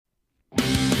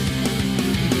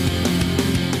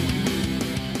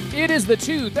It is the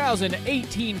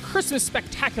 2018 Christmas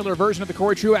Spectacular version of the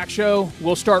Corey Truax Show.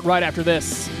 We'll start right after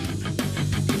this.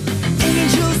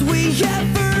 Angels we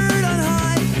have heard on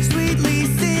high, sweetly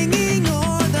singing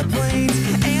o'er the plains,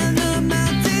 and the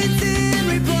mountains in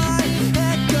reply,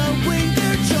 echoing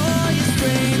their joyous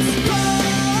strains.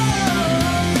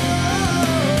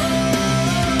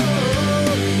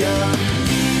 Gloria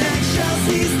in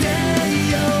excelsis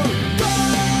Deo.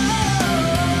 Gloria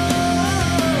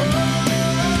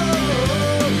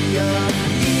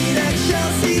in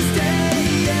excelsis Deo.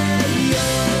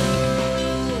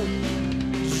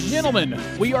 Gentlemen,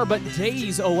 we are but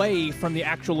days away from the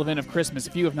actual event of Christmas.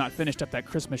 If you have not finished up that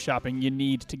Christmas shopping, you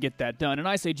need to get that done. And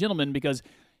I say gentlemen because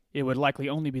it would likely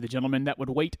only be the gentleman that would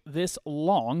wait this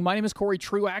long. My name is Corey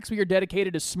Truax. We are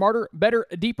dedicated to smarter, better,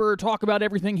 deeper talk about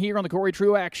everything here on the Corey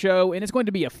Truax Show, and it's going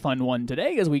to be a fun one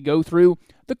today as we go through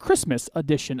the Christmas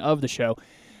edition of the show.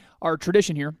 Our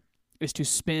tradition here is to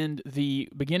spend the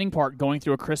beginning part going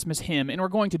through a Christmas hymn, and we're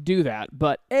going to do that,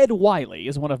 but Ed Wiley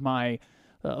is one of my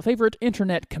favorite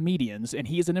internet comedians, and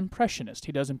he is an impressionist.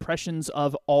 He does impressions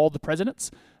of all the presidents,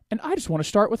 and I just want to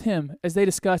start with him. As they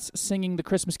discuss singing the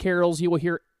Christmas carols, you will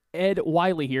hear Ed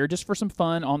Wiley here just for some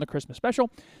fun on the Christmas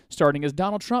special, starting as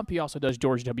Donald Trump. He also does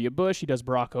George W. Bush. He does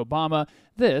Barack Obama.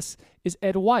 This is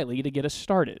Ed Wiley to get us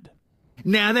started.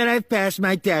 Now that I've passed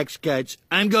my tax cuts,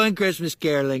 I'm going Christmas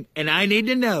caroling, and I need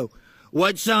to know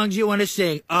what songs you want to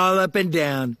sing all up and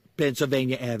down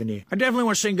Pennsylvania Avenue. I definitely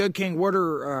want to sing Good King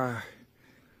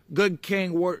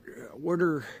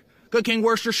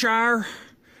Worcestershire,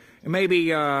 and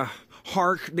maybe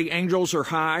Hark the Angels Are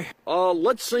High.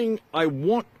 Let's sing I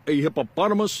Want a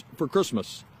Hippopotamus for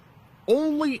Christmas.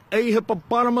 Only a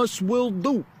hippopotamus will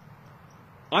do.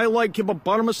 I like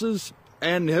hippopotamuses,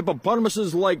 and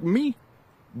hippopotamuses like me,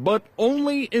 but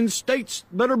only in states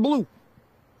that are blue.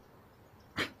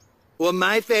 Well,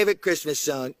 my favorite Christmas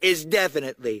song is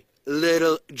definitely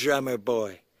Little Drummer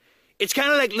Boy. It's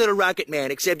kind of like Little Rocket Man,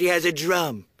 except he has a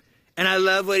drum. And I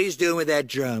love what he's doing with that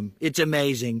drum. It's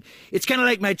amazing. It's kind of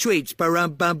like my tweets.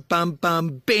 Ba-rum, bum, bum,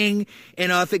 bum, bing.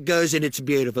 And off it goes, and it's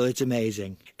beautiful. It's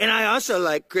amazing. And I also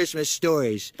like Christmas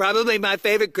stories. Probably my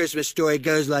favorite Christmas story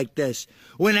goes like this.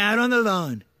 When out on the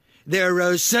lawn, there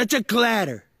arose such a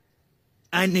clatter,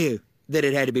 I knew that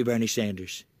it had to be Bernie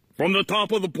Sanders. From the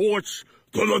top of the porch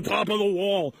to the top of the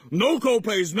wall. No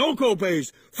copays, no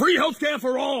copays. Free healthcare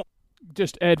for all.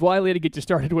 Just Ed Wiley to get you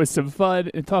started with some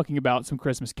fun and talking about some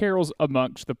Christmas carols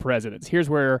amongst the presidents. Here's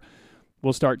where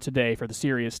we'll start today for the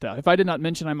serious stuff. If I did not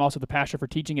mention, I'm also the pastor for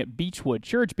teaching at Beechwood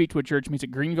Church. Beechwood Church meets at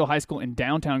Greenville High School in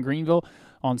downtown Greenville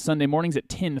on Sunday mornings at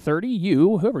 10:30.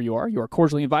 You, whoever you are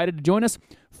cordially invited to join us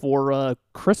for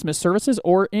Christmas services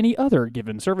or any other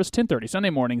given service. 10:30 Sunday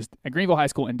mornings at Greenville High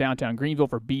School in downtown Greenville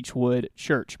for Beechwood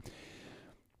Church.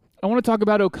 I want to talk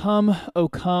about O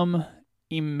Come,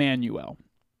 Emmanuel.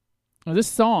 Now, this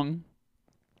song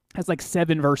has like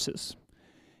 7 verses.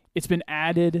 It's been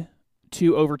added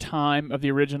to over time of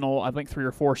the original, I think 3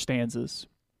 or 4 stanzas.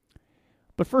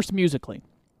 But first, musically.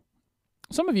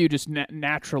 Some of you just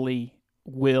naturally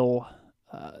will,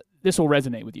 this will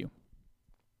resonate with you.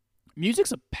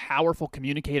 Music's a powerful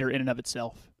communicator in and of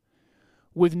itself.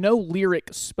 With no lyric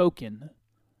spoken,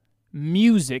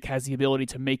 music has the ability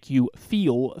to make you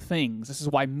feel things. This is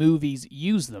why movies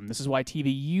use them. This is why TV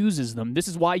uses them. This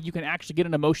is why you can actually get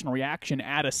an emotional reaction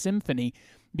at a symphony,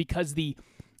 because the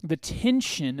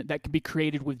tension that can be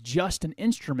created with just an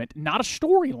instrument, not a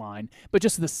storyline, but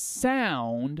just the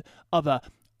sound of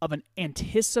an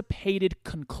anticipated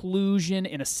conclusion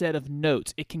in a set of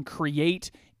notes. It can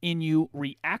create in you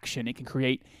reaction. It can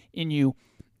create in you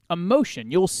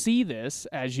emotion. You'll see this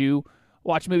as you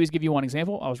watch movies. Give you one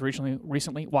example. I was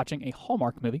recently watching a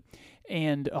Hallmark movie,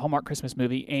 and a Hallmark Christmas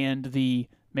movie, and the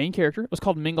main character, it was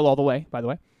called Mingle All the Way, by the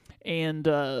way, and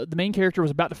the main character was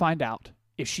about to find out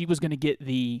if she was going to get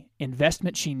the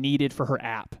investment she needed for her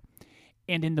app.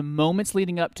 And in the moments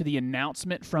leading up to the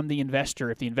announcement from the investor,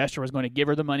 if the investor was going to give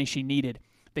her the money she needed,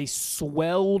 they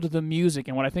swelled the music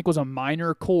in what I think was a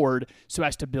minor chord so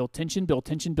as to build tension,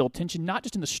 not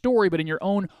just in the story, but in your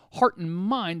own heart and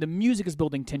mind. The music is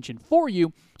building tension for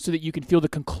you so that you can feel the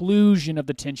conclusion of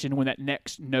the tension when that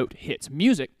next note hits.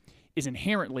 Music is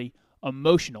inherently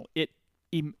emotional. It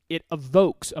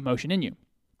evokes emotion in you.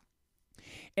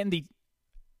 And the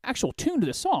actual tune to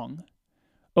the song,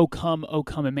 O Come,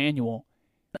 Emmanuel,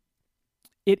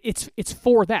 it's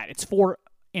for that. It's for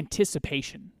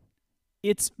anticipation.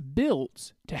 It's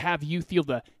built to have you feel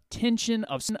the tension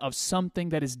of something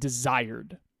that is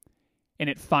desired and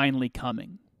it finally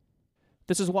coming.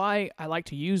 This is why I like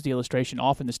to use the illustration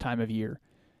often this time of year,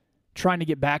 trying to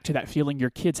get back to that feeling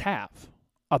your kids have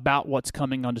about what's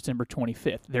coming on December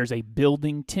 25th. There's a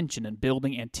building tension and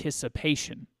building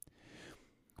anticipation.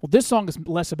 Well, this song is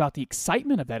less about the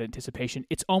excitement of that anticipation.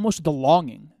 It's almost the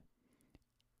longing.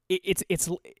 It's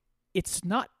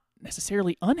not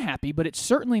necessarily unhappy, but it's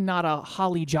certainly not a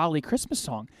holly jolly Christmas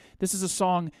song. This is a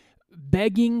song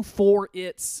begging for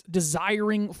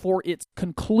desiring for its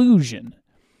conclusion,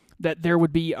 that there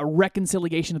would be a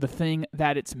reconciliation of the thing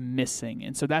that it's missing.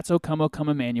 And so that's O Come,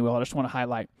 Emmanuel. I just want to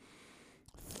highlight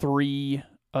three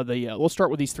of the, we'll start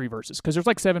with these three verses, because there's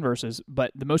like 7 verses, but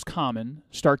the most common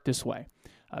start this way,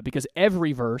 because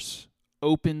every verse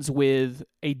opens with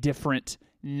a different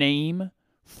name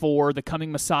for the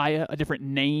coming Messiah, a different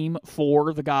name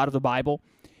for the God of the Bible.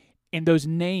 And those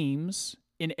names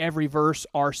in every verse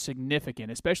are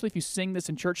significant, especially if you sing this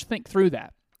in church. Think through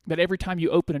that every time you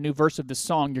open a new verse of this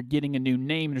song, you're getting a new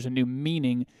name, there's a new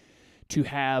meaning to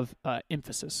have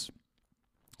emphasis.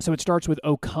 So it starts with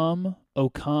O come,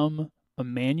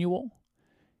 Emmanuel.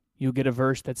 You'll get a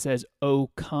verse that says, O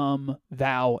come,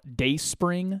 thou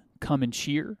dayspring, come and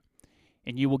cheer.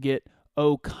 And you will get,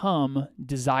 O come,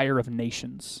 desire of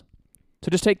nations. So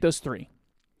just take those 3.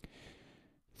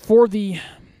 For the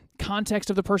context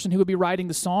of the person who would be writing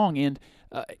the song, and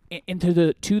to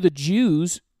the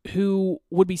Jews who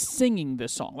would be singing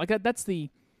this song, like that's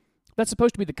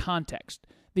supposed to be the context.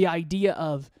 The idea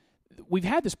of, we've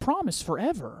had this promise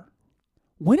forever.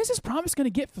 When is this promise going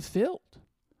to get fulfilled?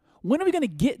 When are we going to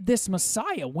get this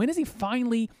Messiah? When is he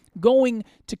finally going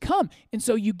to come? And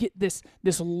so you get this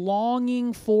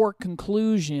longing for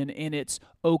conclusion, and it's,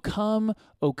 O come,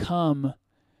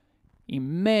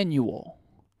 Emmanuel.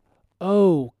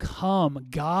 O come,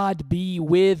 God be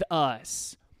with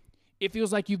us. It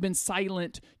feels like you've been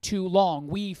silent too long.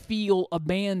 We feel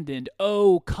abandoned.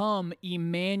 O come,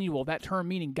 Emmanuel. That term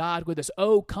meaning God with us.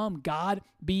 O come, God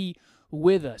be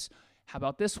with us. How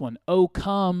about this one? O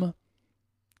come,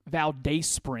 thou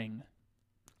dayspring.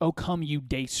 O come, you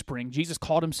dayspring. Jesus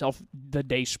called himself the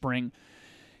dayspring.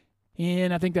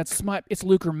 And I think it's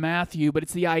Luke or Matthew, but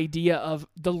it's the idea of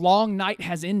the long night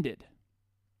has ended.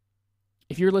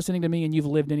 If you're listening to me and you've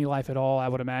lived any life at all, I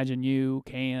would imagine you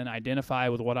can identify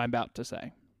with what I'm about to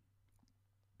say.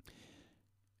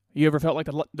 You ever felt like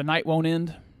the night won't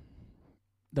end?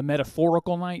 The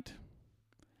metaphorical night?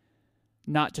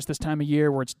 Not just this time of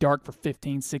year where it's dark for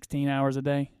 15, 16 hours a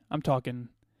day. I'm talking,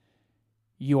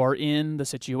 you are in the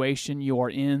situation, you are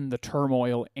in the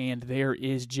turmoil, and there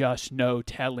is just no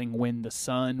telling when the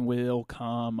sun will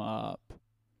come up.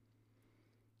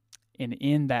 And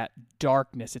in that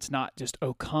darkness, it's not just,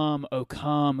 O come,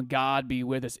 God be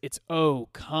with us. It's, O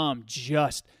come,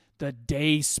 just the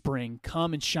day spring.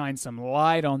 Come and shine some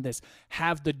light on this.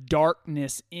 Have the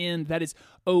darkness end. That is,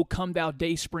 O come thou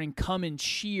day spring, come and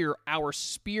cheer our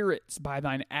spirits by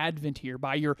thine advent here,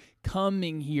 by your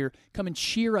coming here. Come and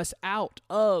cheer us out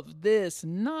of this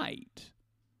night.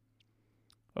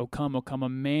 O come,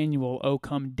 Emmanuel. O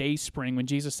come day spring. When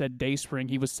Jesus said day spring,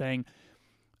 he was saying,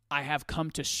 I have come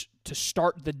to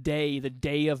start the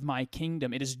day of my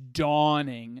kingdom. It is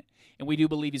dawning, and we do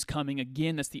believe he's coming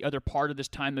again. That's the other part of this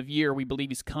time of year. We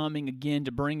believe he's coming again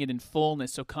to bring it in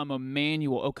fullness. So come,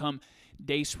 Emmanuel. O come,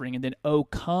 dayspring. And then, O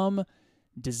come,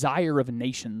 desire of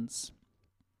nations.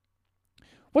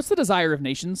 What's the desire of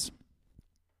nations?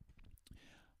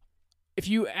 If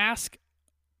you ask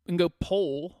and go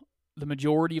poll the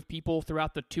majority of people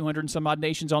throughout the 200 and some odd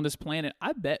nations on this planet,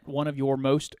 I bet one of your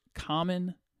most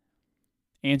common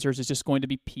answers is just going to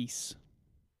be peace.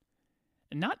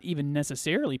 And not even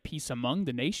necessarily peace among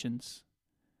the nations.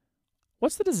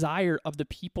 What's the desire of the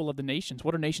people of the nations?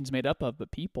 What are nations made up of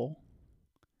but people?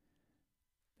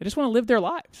 They just want to live their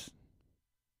lives.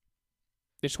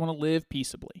 They just want to live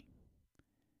peaceably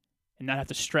and not have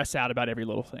to stress out about every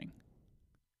little thing.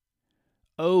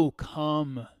 Oh,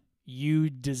 come, you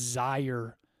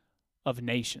desire of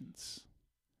nations.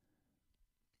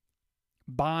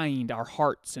 Bind our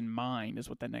hearts and mind is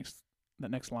what that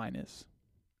next line is.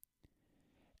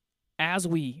 As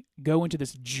we go into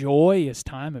this joyous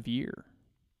time of year,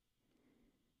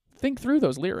 think through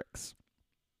those lyrics.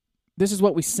 This is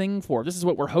what we sing for. This is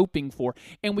what we're hoping for.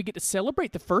 And we get to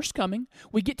celebrate the first coming.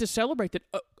 We get to celebrate that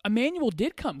Emmanuel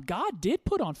did come. God did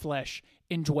put on flesh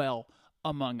and dwell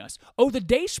among us. Oh, the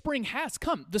day spring has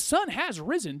come. The sun has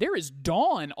risen. There is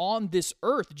dawn on this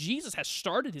earth. Jesus has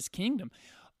started his kingdom.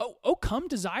 Oh, come,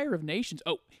 desire of nations.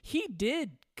 Oh, he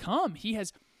did come. He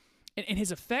has, and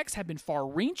his effects have been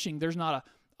far-reaching. There's not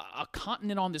a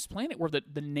continent on this planet where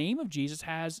the name of Jesus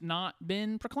has not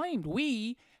been proclaimed.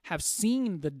 We have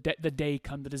seen the day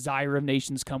come, the desire of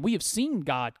nations come. We have seen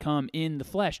God come in the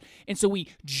flesh. And so we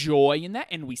joy in that,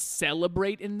 and we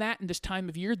celebrate in that in this time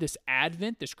of year, this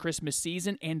Advent, this Christmas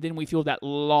season, and then we feel that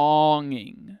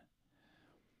longing.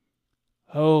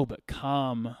 Oh, but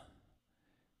come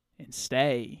and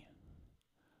stay.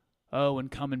 Oh, and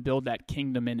come and build that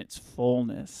kingdom in its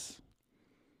fullness.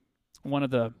 One of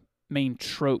the main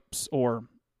tropes, or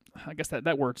I guess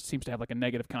that word seems to have like a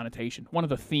negative connotation. One of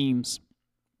the themes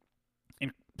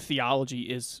in theology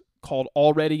is called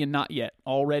already and not yet.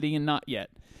 Already and not yet.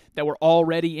 That we're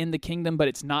already in the kingdom, but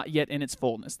it's not yet in its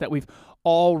fullness. That we've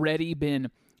already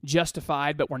been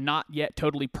justified, but we're not yet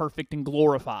totally perfect and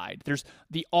glorified. There's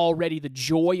the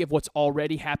joy of what's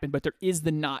already happened, but there is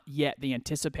the not yet, the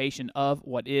anticipation of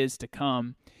what is to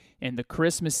come. And the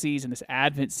Christmas season, this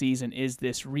Advent season, is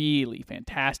this really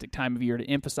fantastic time of year to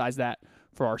emphasize that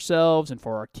for ourselves and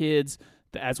for our kids.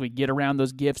 That as we get around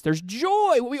those gifts, there's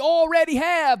joy, what we already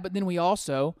have, but then we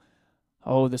also,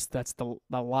 that's the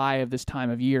lie of this time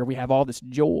of year. We have all this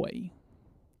joy.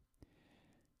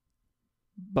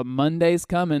 But Monday's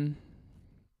coming.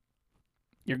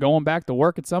 You're going back to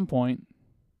work at some point.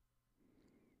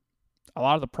 A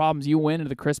lot of the problems you went into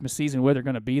the Christmas season with are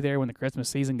going to be there when the Christmas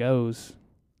season goes.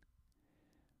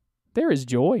 There is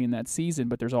joy in that season,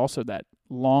 but there's also that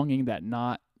longing, that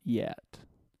not yet.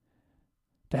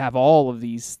 To have all of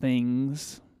these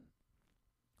things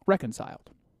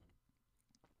reconciled.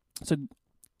 So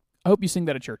I hope you sing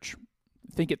that at church.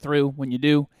 Think it through when you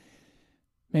do.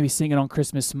 Maybe sing it on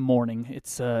Christmas morning.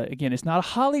 It's again, it's not a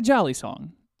holly jolly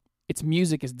song. Its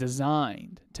music is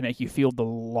designed to make you feel the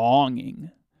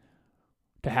longing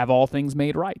to have all things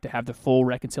made right, to have the full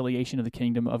reconciliation of the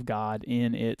kingdom of God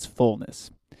in its fullness.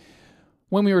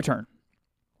 When we return,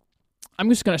 I'm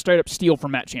just going to straight up steal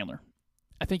from Matt Chandler.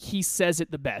 I think he says it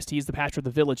the best. He's the pastor of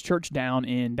the Village Church down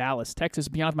in Dallas, Texas.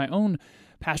 Beyond my own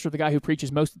pastor, the guy who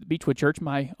preaches most at the Beechwood Church,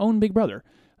 my own big brother.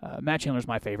 Matt Chandler's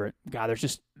my favorite. God, there's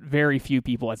just very few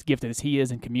people as gifted as he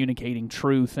is in communicating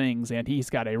true things, and he's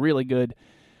got a really good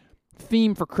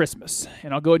theme for Christmas,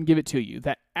 and I'll go ahead and give it to you.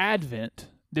 That Advent,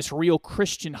 this real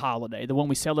Christian holiday, the one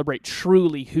we celebrate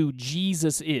truly who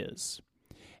Jesus is,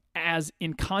 as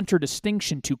in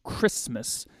contradistinction to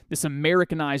Christmas, this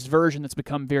Americanized version that's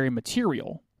become very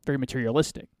material, very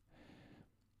materialistic.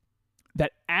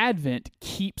 That Advent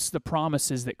keeps the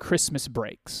promises that Christmas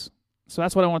breaks. So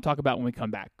that's what I want to talk about when we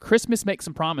come back. Christmas makes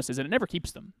some promises, and it never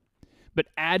keeps them. But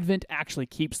Advent actually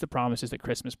keeps the promises that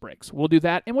Christmas breaks. We'll do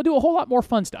that, and we'll do a whole lot more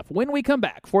fun stuff when we come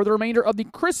back for the remainder of the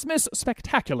Christmas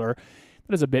Spectacular.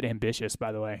 That is a bit ambitious,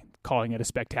 by the way, calling it a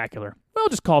spectacular. We'll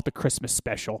just call it the Christmas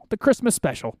Special. The Christmas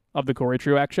Special of the Corey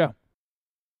Truax Show.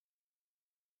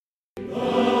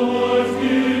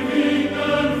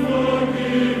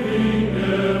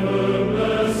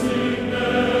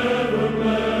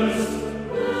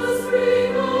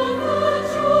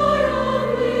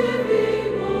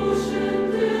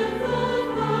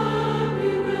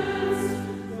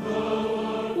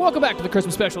 Welcome back to the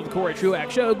Christmas Special of the Corey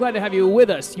Truax Show. Glad to have you with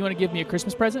us. You want to give me a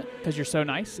Christmas present because you're so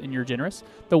nice and you're generous?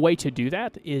 The way to do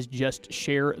that is just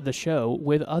share the show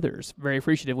with others. Very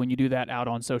appreciative when you do that out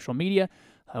on social media.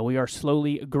 We are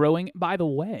slowly growing. By the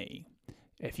way,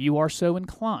 if you are so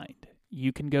inclined,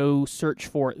 you can go search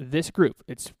for this group.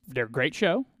 They're a great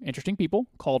show, interesting people,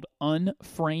 called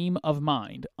Unframe of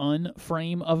Mind.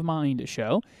 Unframe of Mind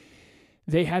show.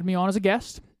 They had me on as a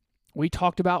guest. We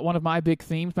talked about one of my big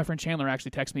themes. My friend Chandler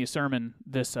actually texted me a sermon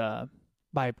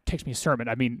by text me a sermon,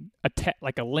 I mean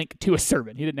like a link to a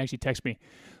sermon. He didn't actually text me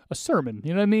a sermon.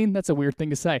 You know what I mean? That's a weird thing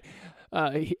to say.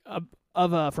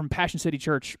 From Passion City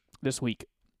Church this week,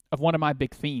 of one of my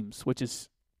big themes, which is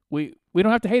we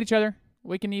don't have to hate each other.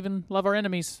 We can even love our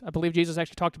enemies. I believe Jesus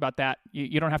actually talked about that.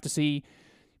 You don't have to see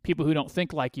people who don't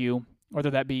think like you, whether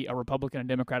that be a Republican, a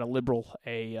Democrat, a liberal,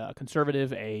 a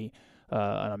conservative, an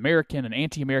American, an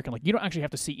anti-American. Like, you don't actually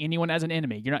have to see anyone as an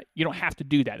enemy. You don't have to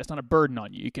do that. It's not a burden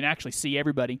on you. You can actually see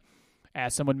everybody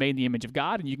as someone made in the image of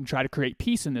God, and you can try to create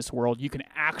peace in this world. You can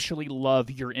actually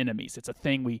love your enemies. It's a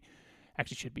thing we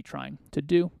actually should be trying to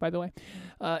do, by the way.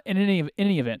 In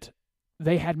any event,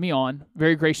 they had me on,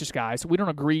 very gracious guys. We don't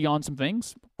agree on some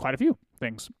things, quite a few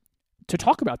things, to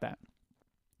talk about that.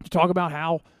 To talk about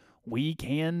how we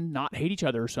can not hate each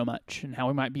other so much and how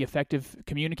we might be effective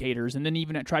communicators, and then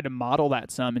even try to model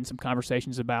that some in some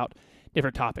conversations about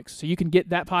different topics. So you can get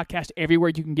that podcast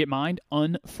everywhere you can get mine,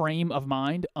 Unframe of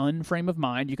Mind, Unframe of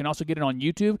Mind. You can also get it on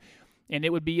YouTube, and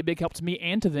it would be a big help to me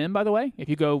and to them, by the way, if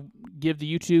you go give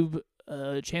the YouTube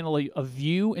channel a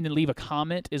view and then leave a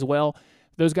comment as well.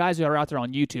 those guys that are out there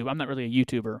on YouTube, I'm not really a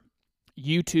YouTuber.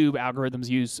 YouTube algorithms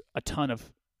use a ton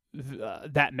of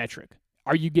that metric.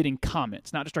 Are you getting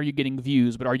comments? Not just are you getting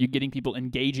views, but are you getting people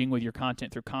engaging with your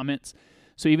content through comments?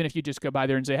 So even if you just go by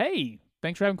there and say, hey,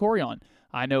 thanks for having Corey on,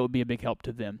 I know it would be a big help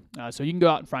to them. So you can go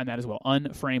out and find that as well,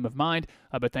 Unframe of Mind.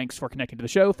 But thanks for connecting to the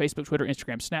show. Facebook, Twitter,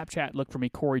 Instagram, Snapchat. Look for me,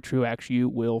 Corey Truax. You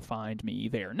will find me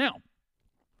there. Now,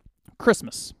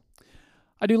 Christmas.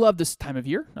 I do love this time of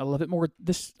year. I love it more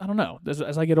I don't know,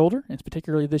 as I get older, and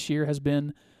particularly this year has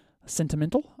been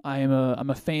sentimental. I'm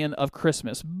a fan of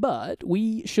Christmas, but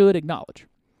we should acknowledge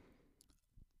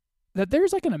that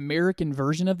there's like an American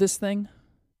version of this thing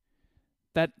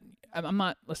that I'm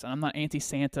not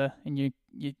anti-Santa and you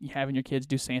having your kids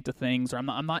do Santa things, or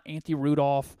I'm not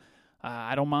anti-Rudolph.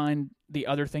 I don't mind the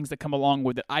other things that come along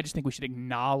with it. I just think we should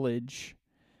acknowledge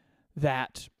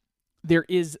that there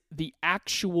is the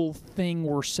actual thing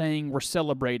we're saying we're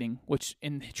celebrating, which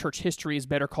in church history is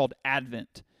better called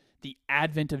Advent. The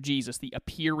advent of Jesus, the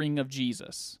appearing of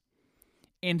Jesus,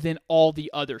 and then all the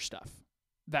other stuff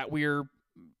that we're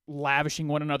lavishing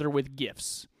one another with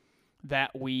gifts,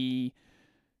 that we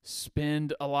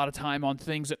spend a lot of time on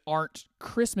things that aren't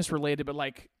Christmas related, but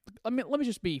like,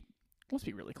 let's be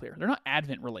really clear. They're not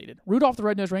Advent related. Rudolph the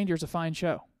Red-Nosed Reindeer is a fine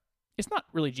show. It's not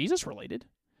really Jesus related.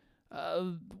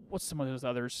 What's some of those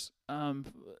others?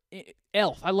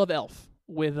 Elf. I love Elf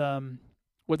with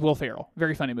Will Ferrell.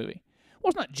 Very funny movie. Well,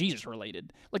 it's not Jesus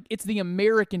related. Like, it's the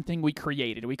American thing we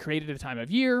created. We created at a time of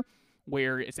year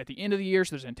where it's at the end of the year,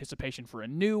 so there's anticipation for a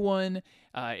new one.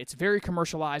 It's very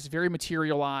commercialized, very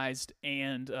materialized,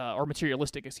 or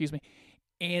materialistic, excuse me.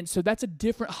 And so that's a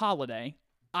different holiday.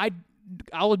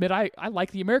 I'll admit I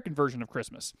like the American version of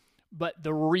Christmas, but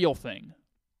the real thing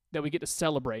that we get to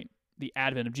celebrate, the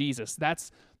advent of Jesus,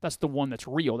 that's the one that's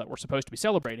real, that we're supposed to be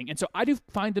celebrating. And so I do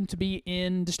find them to be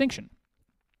in distinction.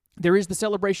 There is the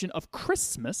celebration of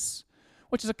Christmas,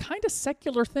 which is a kind of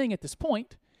secular thing at this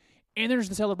point, and there's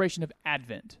the celebration of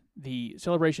Advent, the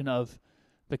celebration of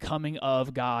the coming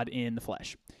of God in the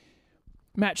flesh.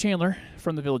 Matt Chandler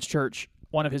from the Village Church,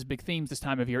 one of his big themes this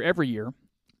time of year every year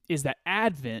is that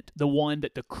Advent, the one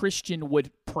that the Christian would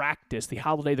practice, the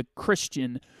holiday the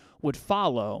Christian would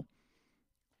follow,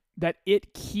 that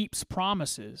it keeps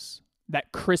promises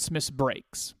that Christmas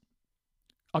breaks.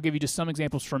 I'll give you just some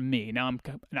examples from me. Now,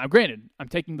 granted, I'm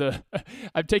taking the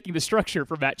structure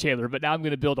from Matt Chandler, but now I'm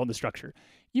going to build on the structure.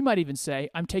 You might even say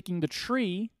I'm taking the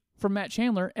tree from Matt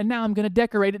Chandler, and now I'm going to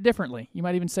decorate it differently. You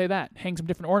might even say that. Hang some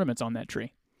different ornaments on that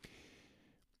tree.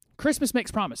 Christmas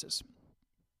makes promises.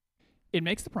 It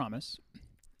makes the promise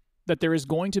that there is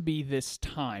going to be this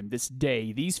time, this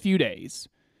day, these few days,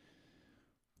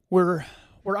 where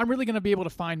I'm really going to be able to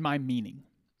find my meaning.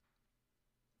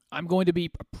 I'm going to be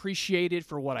appreciated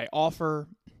for what I offer,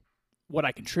 what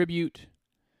I contribute.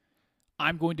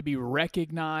 I'm going to be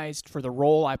recognized for the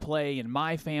role I play in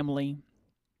my family.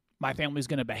 My family's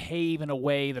going to behave in a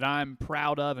way that I'm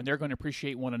proud of, and they're going to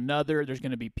appreciate one another. There's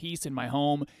going to be peace in my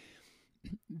home.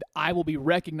 I will be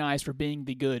recognized for being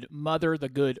the good mother, the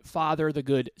good father, the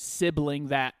good sibling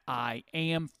that I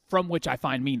am, from which I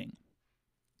find meaning.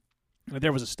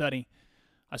 There was a study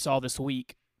I saw this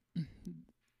week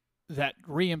that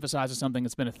reemphasizes something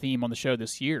that's been a theme on the show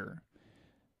this year,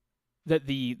 that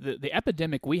the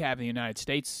epidemic we have in the United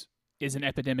States is an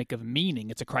epidemic of meaning.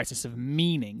 It's a crisis of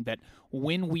meaning, that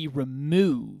when we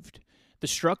removed the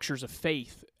structures of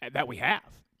faith that we have,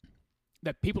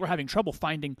 that people are having trouble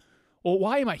finding, well,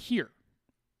 why am I here?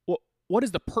 Well, what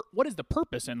is the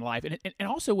purpose in life? And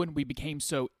also when we became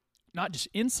so not just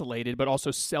insulated, but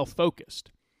also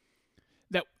self-focused,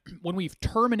 that when we've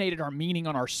terminated our meaning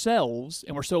on ourselves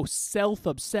and we're so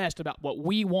self-obsessed about what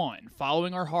we want,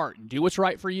 following our heart and do what's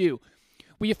right for you,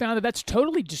 we have found that that's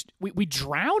totally just, we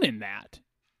drown in that.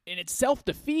 And it's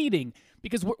self-defeating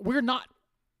because we're not,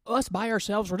 us by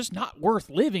ourselves, we're just not worth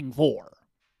living for.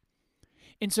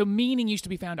 And so meaning used to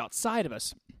be found outside of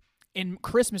us. And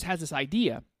Christmas has this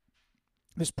idea,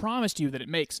 this promise to you that it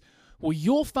makes, well,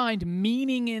 you'll find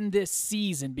meaning in this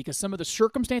season because some of the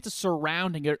circumstances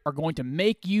surrounding it are going to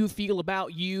make you feel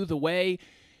about you the way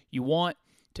you want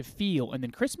to feel. And then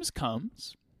Christmas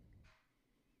comes,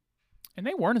 and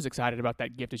they weren't as excited about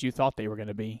that gift as you thought they were going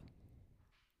to be.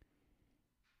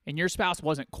 And your spouse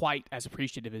wasn't quite as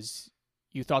appreciative as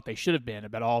you thought they should have been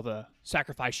about all the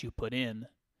sacrifice you put in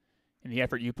and the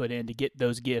effort you put in to get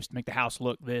those gifts to make the house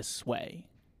look this way.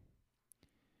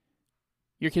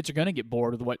 Your kids are going to get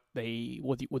bored with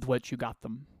what you got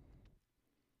them.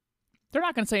 They're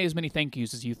not going to say as many thank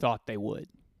yous as you thought they would.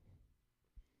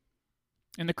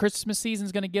 And the Christmas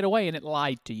season's going to get away, and it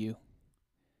lied to you.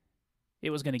 It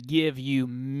was going to give you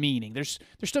meaning. There's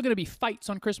still going to be fights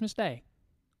on Christmas Day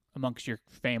amongst your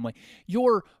family.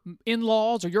 Your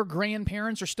in-laws or your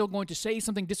grandparents are still going to say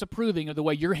something disapproving of the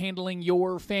way you're handling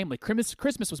your family.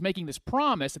 Christmas was making this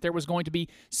promise that there was going to be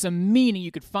some meaning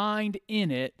you could find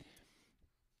in it,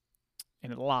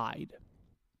 and it lied.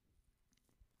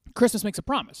 Christmas makes a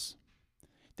promise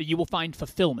that you will find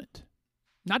fulfillment.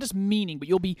 Not just meaning, but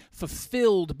you'll be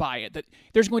fulfilled by it. That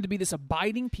there's going to be this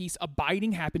abiding peace,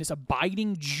 abiding happiness,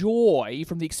 abiding joy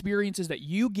from the experiences that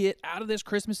you get out of this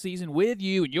Christmas season with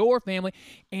you and your family.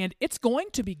 And it's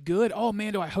going to be good. Oh,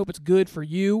 man, do I hope it's good for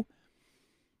you.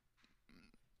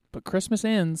 But Christmas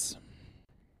ends.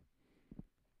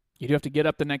 You do have to get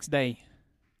up the next day.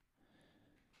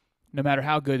 No matter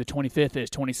how good the 25th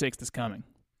is, 26th is coming.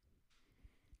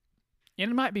 And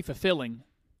it might be fulfilling,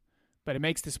 but it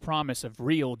makes this promise of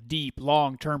real, deep,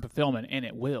 long-term fulfillment, and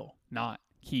it will not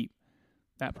keep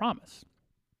that promise.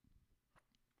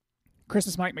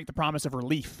 Christmas might make the promise of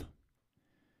relief.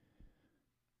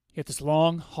 You get this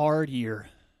long, hard year.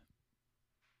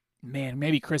 Man,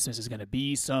 maybe Christmas is going to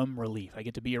be some relief. I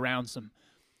get to be around some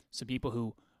people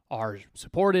who are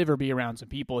supportive, or be around some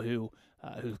people who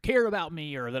care about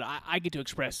me, or that I get to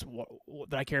express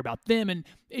that I care about them, and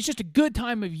it's just a good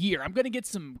time of year. I'm going to get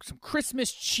some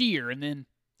Christmas cheer, and then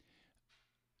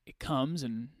it comes,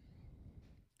 and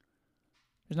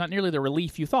there's not nearly the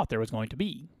relief you thought there was going to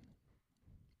be.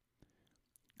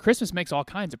 Christmas makes all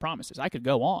kinds of promises. I could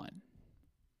go on.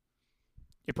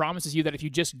 It promises you that if you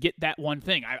just get that one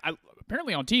thing, I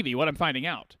apparently on TV, what I'm finding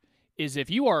out is if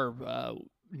you are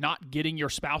not getting your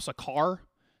spouse a car,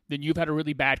 then you've had a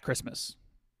really bad Christmas,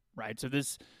 right? So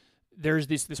there's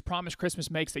this promise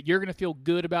Christmas makes that you're going to feel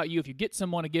good about you if you get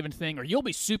someone a given thing, or you'll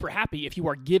be super happy if you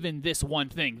are given this one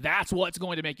thing. That's what's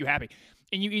going to make you happy.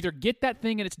 And you either get that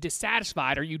thing and it's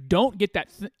dissatisfied, or you don't get that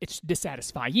it's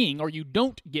dissatisfying, or you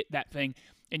don't get that thing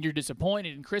and you're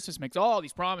disappointed. And Christmas makes all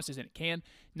these promises and it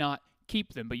cannot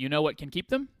keep them. But you know what can keep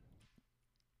them?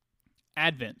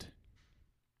 Advent.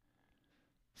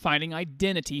 Finding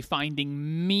identity,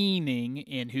 finding meaning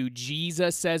in who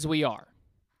Jesus says we are.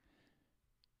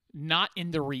 Not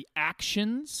in the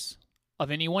reactions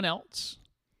of anyone else,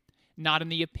 not in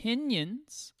the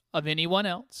opinions of anyone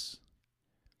else,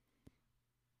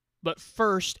 but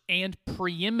first and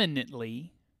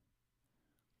preeminently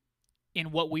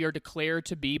in what we are declared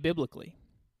to be biblically.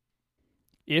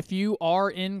 If you are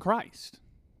in Christ,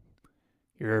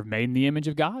 you're made in the image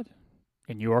of God,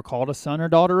 and you are called a son or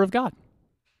daughter of God.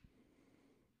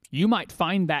 You might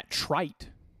find that trite,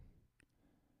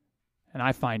 and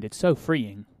I find it so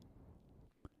freeing.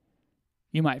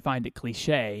 You might find it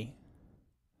cliche,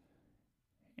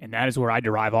 and that is where I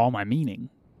derive all my meaning.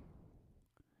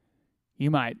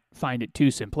 You might find it too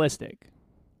simplistic,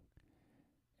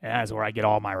 and that is where I get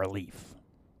all my relief.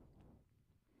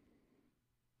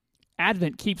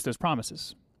 Advent keeps those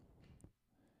promises.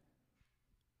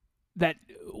 That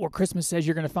where Christmas says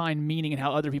you're going to find meaning in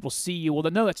how other people see you. Well,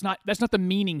 no, that's not the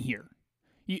meaning here.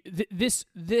 This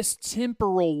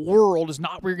temporal world is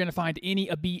not where you're going to find any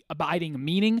abiding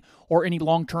meaning or any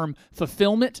long-term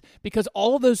fulfillment, because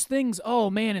all of those things, oh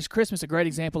man, is Christmas a great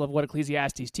example of what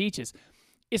Ecclesiastes teaches.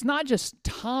 It's not just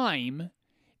time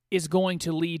is going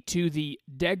to lead to the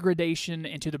degradation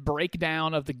and to the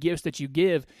breakdown of the gifts that you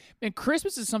give. And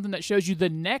Christmas is something that shows you the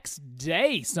next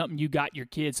day something you got your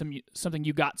kids, something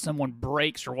you got someone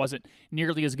breaks or wasn't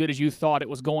nearly as good as you thought it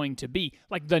was going to be.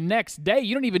 Like the next day,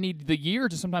 you don't even need the year,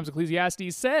 to sometimes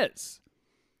Ecclesiastes says,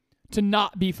 to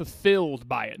not be fulfilled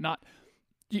by it. Not,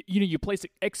 you place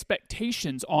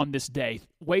expectations on this day,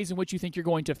 ways in which you think you're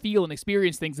going to feel and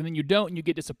experience things, and then you don't, and you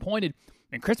get disappointed.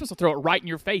 And Christmas will throw it right in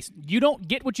your face. You don't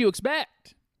get what you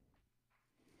expect.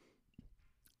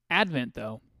 Advent,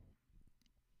 though,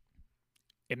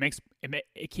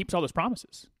 it keeps all those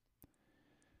promises.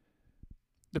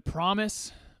 The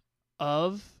promise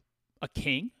of a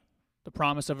king, the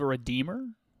promise of a redeemer,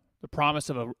 the promise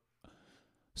of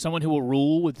someone who will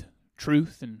rule with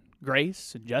truth and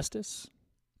grace and justice.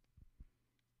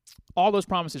 All those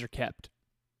promises are kept.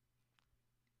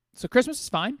 So Christmas is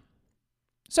fine.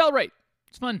 Celebrate.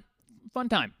 It's fun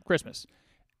time, Christmas.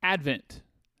 Advent,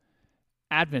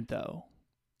 though,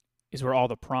 is where all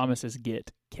the promises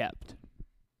get kept.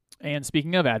 And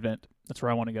speaking of Advent, that's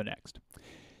where I want to go next.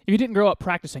 If you didn't grow up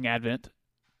practicing Advent,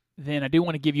 then I do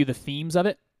want to give you the themes of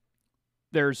it.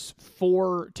 There's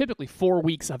typically 4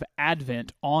 weeks of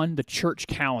Advent on the church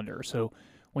calendar. So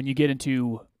when you get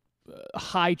into a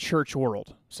high church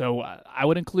world. So I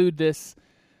would include this.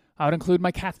 I would include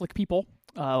my Catholic people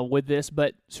with this,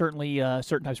 but certainly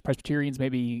certain types of Presbyterians,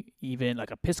 maybe even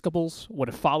like Episcopals, would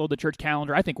have followed the church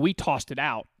calendar. I think we tossed it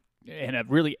out in a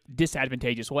really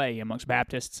disadvantageous way amongst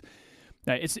Baptists.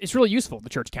 It's really useful, the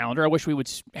church calendar. I wish we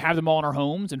would have them all in our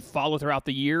homes and follow throughout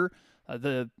the year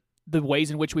the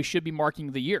ways in which we should be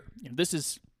marking the year. This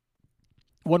is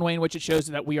one way in which it shows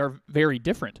that we are very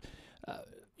different.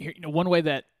 One way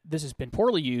that this has been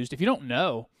poorly used, if you don't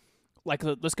know, like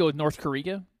let's go with North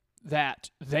Korea, that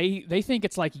they think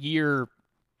it's like year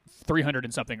 300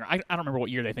 and something. Or I don't remember what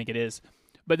year they think it is,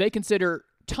 but they consider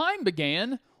time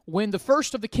began when the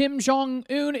first of the Kim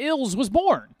Jong-un ills was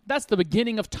born. That's the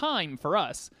beginning of time for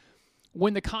us.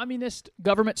 When the communist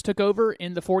governments took over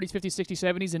in the 40s, 50s,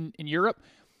 60s, 70s in Europe,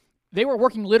 they were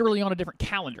working literally on a different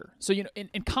calendar. So,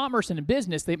 in commerce and in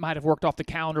business, they might have worked off the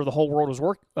calendar the whole world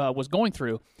was going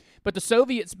through. But the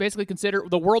Soviets basically consider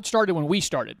the world started when we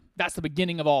started. That's the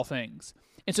beginning of all things.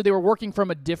 And so they were working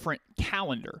from a different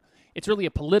calendar. It's really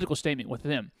a political statement with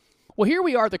them. Well, here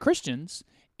we are, the Christians,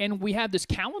 and we have this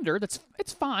calendar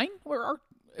it's fine,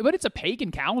 but it's a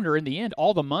pagan calendar in the end.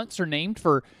 All the months are named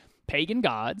for pagan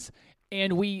gods,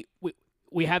 and we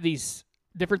have these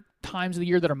different times of the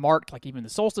year that are marked, like even the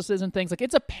solstices and things. Like,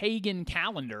 it's a pagan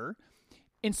calendar.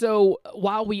 And so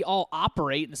while we all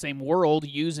operate in the same world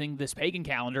using this pagan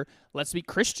calendar, let's be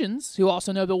Christians who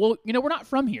also know that, well, we're not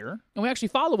from here, and we actually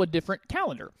follow a different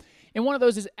calendar. And one of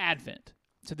those is Advent.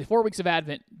 So the 4 weeks of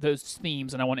Advent, those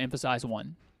themes, and I want to emphasize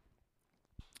one.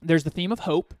 There's the theme of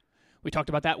hope. We talked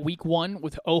about that week 1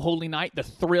 with O Holy Night, the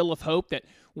thrill of hope, that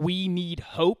we need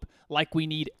hope like we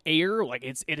need air. Like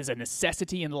it is a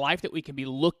necessity in life that we can be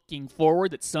looking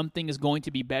forward, that something is going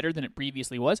to be better than it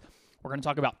previously was. We're going to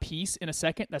talk about peace in a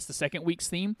second. That's the second week's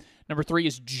theme. Number 3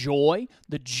 is joy,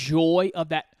 the joy of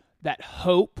that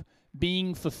hope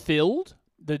being fulfilled,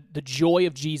 the joy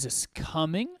of Jesus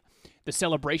coming, the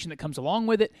celebration that comes along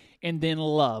with it, and then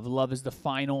love. Love is the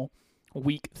final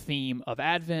week theme of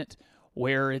Advent,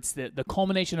 where it's the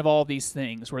culmination of all these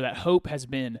things, where that hope has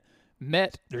been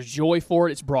met, there's joy for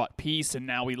it, it's brought peace, and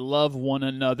now we love one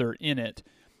another in it.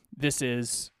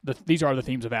 These are the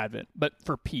themes of Advent. But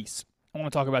for peace, I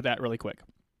want to talk about that really quick.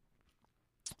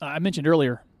 I mentioned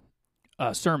earlier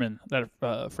a sermon that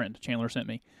a friend, Chandler, sent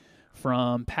me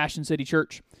from Passion City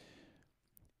Church.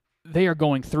 They are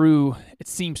going through, it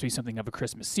seems to be something of a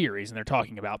Christmas series, and they're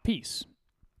talking about peace,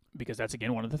 because that's,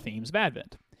 again, one of the themes of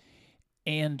Advent.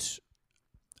 And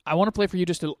I want to play for you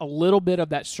just a little bit of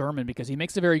that sermon, because he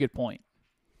makes a very good point,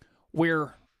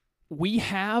 where we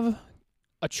have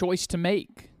a choice to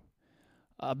make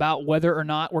about whether or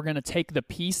not we're going to take the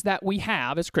peace that we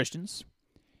have as Christians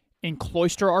and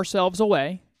cloister ourselves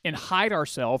away and hide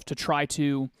ourselves to try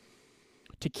to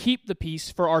keep the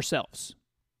peace for ourselves.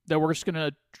 That we're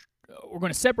going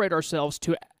to separate ourselves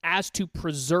to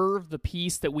preserve the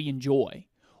peace that we enjoy.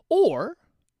 Or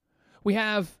we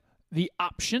have the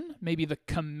option, maybe the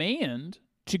command,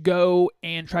 to go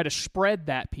and try to spread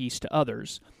that peace to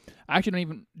others. I actually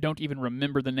don't even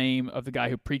remember the name of the guy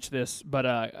who preached this, but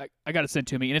I got it sent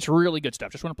to me, and it's really good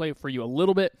stuff. Just want to play for you a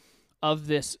little bit of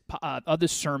this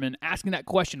sermon, asking that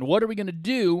question: what are we going to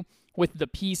do with the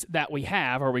peace that we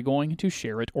have? Are we going to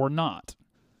share it or not?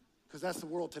 Because that's the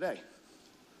world today.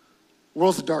 The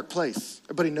world's a dark place.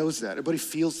 Everybody knows that. Everybody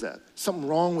feels that. Something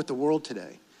wrong with the world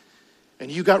today.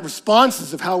 And you got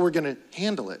responses of how we're going to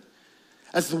handle it.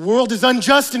 As the world is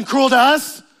unjust and cruel to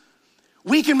us,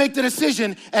 we can make the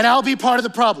decision, and I'll be part of the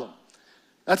problem.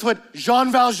 That's what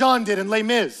Jean Valjean did in Les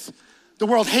Mis. The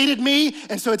world hated me,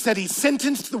 and so it said he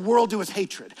sentenced the world to his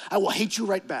hatred. I will hate you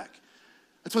right back.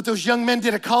 That's what those young men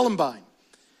did at Columbine.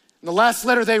 In the last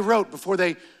letter they wrote before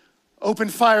they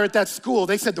opened fire at that school,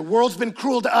 they said the world's been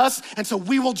cruel to us, and so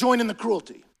we will join in the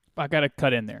cruelty. I got to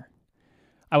cut in there.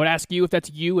 I would ask you if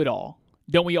that's you at all.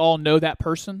 Don't we all know that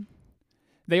person?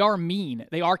 They are mean.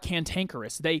 They are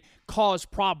cantankerous. They cause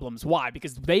problems. Why?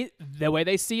 Because the way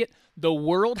they see it, the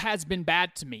world has been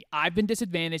bad to me. I've been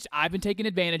disadvantaged. I've been taken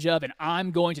advantage of, and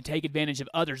I'm going to take advantage of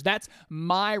others. That's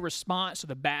my response to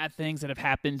the bad things that have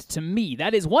happened to me.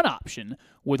 That is one option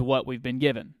with what we've been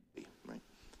given.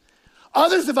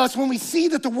 Others of us, when we see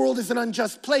that the world is an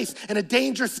unjust place and a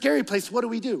dangerous, scary place, what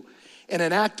do? In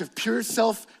an act of pure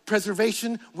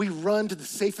self-preservation, we run to the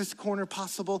safest corner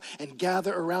possible and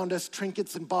gather around us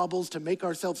trinkets and baubles to make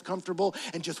ourselves comfortable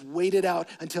and just wait it out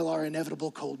until our inevitable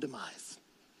cold demise.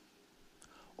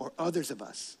 Or others of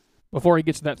us. Before he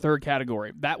gets to that third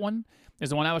category, that one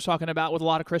is the one I was talking about with a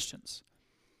lot of Christians.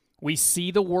 We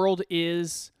see the world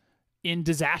is in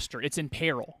disaster. It's in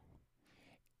peril.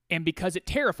 And because it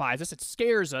terrifies us, it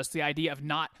scares us, the idea of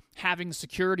not having the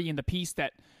security and the peace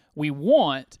that we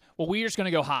want, well, we're just going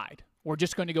to go hide. We're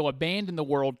just going to go abandon the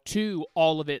world to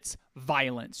all of its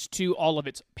violence, to all of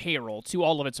its peril, to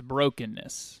all of its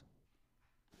brokenness.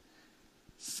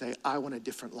 say, I want a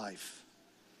different life.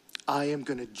 I am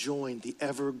going to join the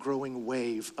ever-growing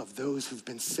wave of those who've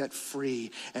been set free,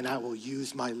 and I will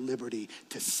use my liberty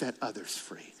to set others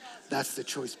free. That's the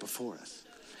choice before us.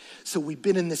 So we've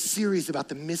been in this series about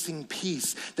the missing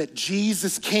piece, that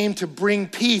Jesus came to bring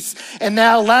peace. And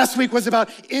now last week was about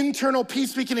internal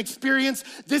peace we can experience.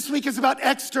 This week is about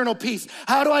external peace.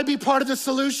 How do I be part of the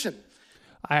solution?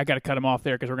 I got to cut him off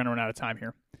there because we're going to run out of time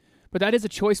here. But that is a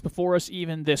choice before us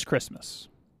even this Christmas.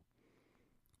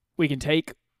 We can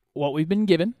take what we've been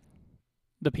given,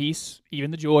 the peace, even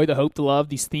the joy, the hope, the love,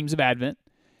 these themes of Advent,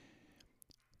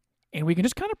 and we can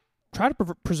just kind of try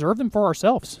to preserve them for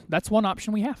ourselves. That's one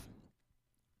option we have.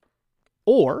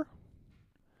 Or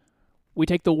we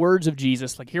take the words of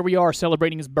Jesus, like here we are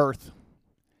celebrating his birth,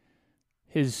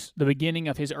 the beginning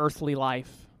of his earthly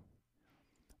life,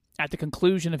 at the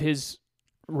conclusion of his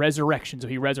resurrection. So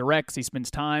he resurrects, he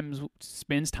spends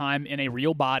time in a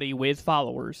real body with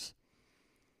followers.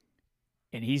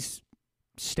 And he's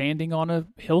standing on a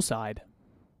hillside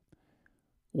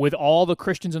with all the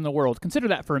Christians in the world. Consider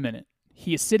that for a minute.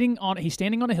 He's standing on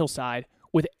a hillside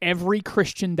with every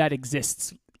Christian that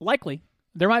exists. Likely,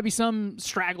 there might be some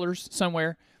stragglers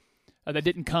somewhere that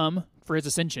didn't come for his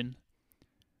ascension.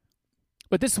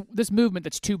 But this movement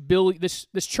that's 2 billion,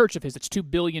 this church of his that's 2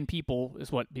 billion people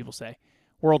is what people say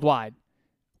worldwide,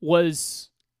 was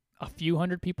a few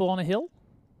hundred people on a hill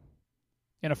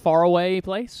in a faraway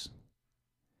place.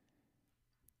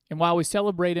 And while we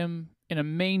celebrate him in a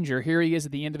manger, here he is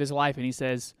at the end of his life, and he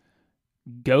says,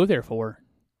 go therefore,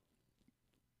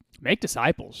 make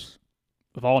disciples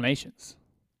of all nations,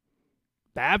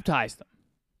 baptize them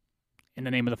in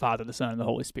the name of the Father, the Son, and the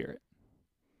Holy Spirit.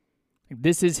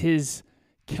 This is his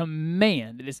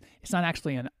command. It's not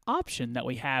actually an option that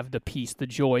we have the peace, the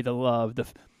joy, the love,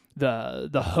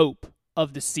 the hope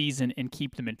of the season and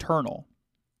keep them eternal.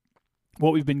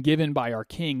 What we've been given by our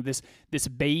King, this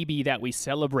baby that we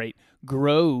celebrate,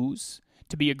 grows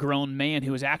to be a grown man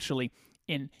who is actually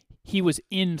he was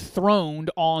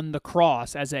enthroned on the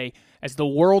cross as the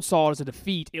world saw it as a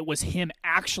defeat. It was him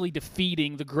actually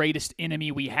defeating the greatest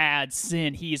enemy we had,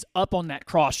 sin. He is up on that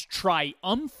cross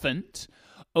triumphant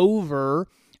over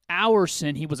our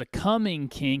sin. He was a coming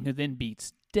king who then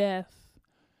beats death,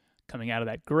 coming out of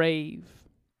that grave.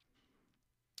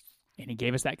 And he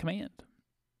gave us that command.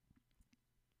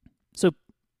 So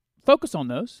focus on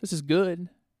those. This is good.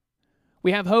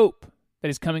 We have hope that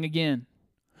is coming again.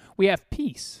 We have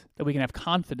peace, that we can have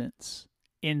confidence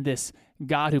in this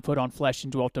God who put on flesh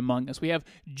and dwelt among us. We have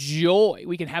joy.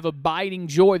 We can have abiding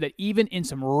joy that even in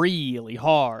some really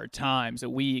hard times that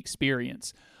we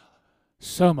experience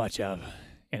so much of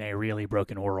in a really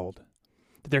broken world,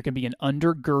 that there can be an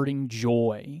undergirding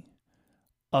joy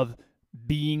of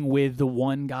being with the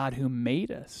one God who made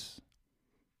us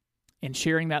and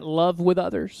sharing that love with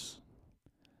others.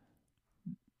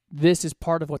 This is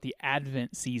part of what the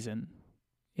Advent season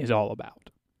is all about.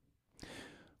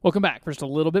 We'll come back for just a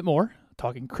little bit more,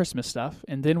 talking Christmas stuff,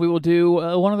 and then we will do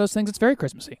one of those things that's very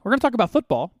Christmassy. We're going to talk about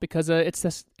football because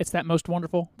it's that most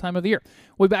wonderful time of the year.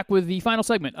 We'll be back with the final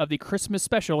segment of the Christmas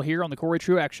special here on the Corey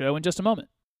Truax Show in just a moment.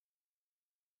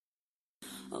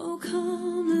 Oh,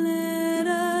 come, let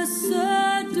us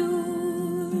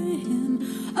adore him.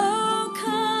 Oh,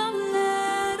 come,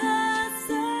 let us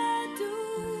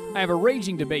adore. I have a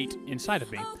raging debate inside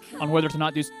of me on whether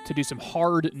to do some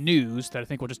hard news that I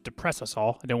think will just depress us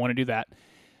all. I don't want to do that.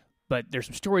 But there's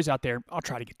some stories out there. I'll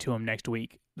try to get to them next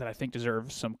week that I think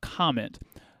deserve some comment.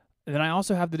 And then I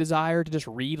also have the desire to just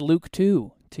read Luke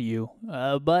 2 to you.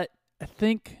 But I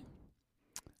think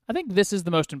this is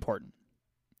the most important.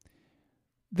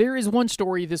 There is one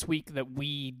story this week that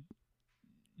we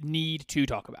need to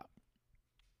talk about.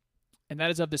 And that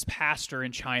is of this pastor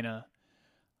in China.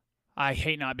 I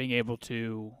hate not being able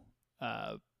to...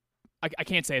 I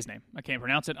can't say his name. I can't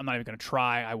pronounce it. I'm not even going to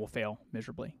try. I will fail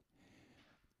miserably.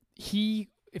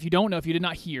 If you don't know, if you did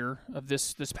not hear of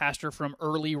this pastor from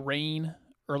Early Rain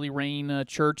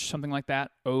Church, something like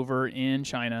that, over in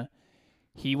China,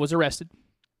 he was arrested,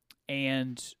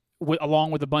 and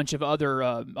along with a bunch of other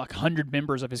 100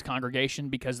 members of his congregation,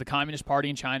 because the Communist Party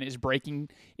in China is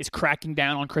cracking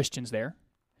down on Christians there.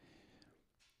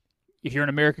 If you're an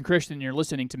American Christian and you're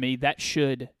listening to me, that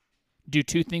should do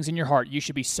two things in your heart. You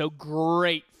should be so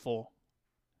grateful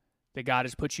that God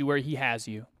has put you where he has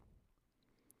you.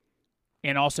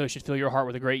 And also should fill your heart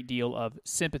with a great deal of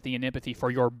sympathy and empathy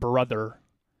for your brother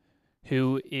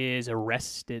who is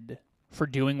arrested for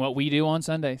doing what we do on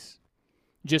Sundays.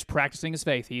 Just practicing his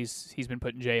faith. He's been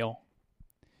put in jail.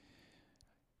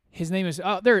 His name is,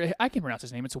 I can pronounce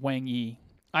his name. It's Wang Yi.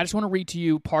 I just want to read to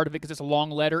you part of it because it's a long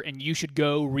letter, and you should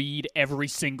go read every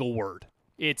single word.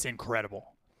 It's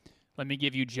incredible. Let me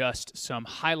give you just some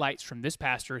highlights from this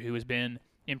pastor who has been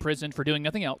imprisoned for doing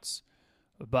nothing else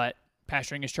but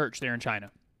pastoring his church there in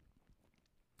China.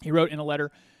 He wrote in a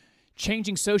letter,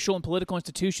 "Changing social and political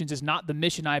institutions is not the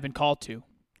mission I have been called to,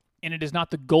 and it is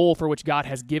not the goal for which God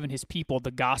has given his people,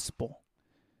 the gospel."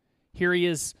 Here he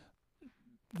is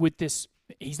with this.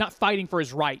 He's not fighting for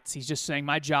his rights. He's just saying,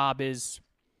 my job is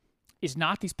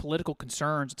not these political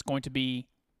concerns. It's going to be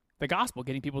the gospel,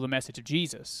 getting people the message of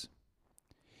Jesus.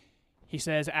 He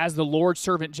says, as the Lord's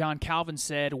servant John Calvin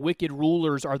said, wicked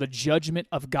rulers are the judgment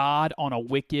of God on a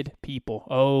wicked people.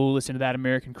 Oh, listen to that,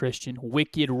 American Christian.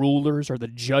 Wicked rulers are the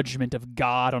judgment of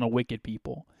God on a wicked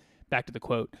people. Back to the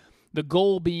quote. The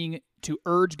goal being to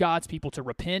urge God's people to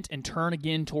repent and turn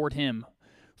again toward him.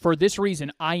 For this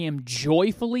reason, I am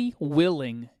joyfully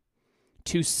willing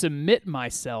to submit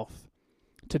myself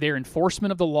to their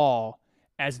enforcement of the law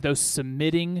as though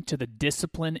submitting to the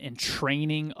discipline and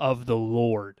training of the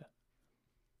Lord.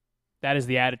 That is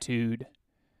the attitude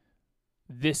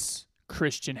this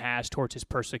Christian has towards his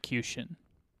persecution.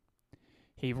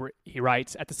 He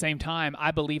writes, at the same time,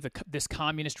 I believe that this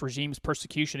communist regime's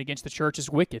persecution against the church is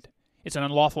wicked. It's an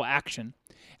unlawful action.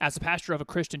 As the pastor of a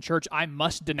Christian church, I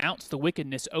must denounce the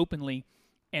wickedness openly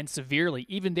and severely.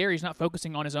 Even there, he's not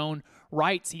focusing on his own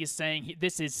rights. He is saying,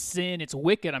 this is sin, it's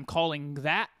wicked. I'm calling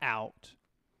that out.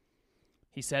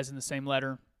 He says in the same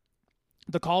letter,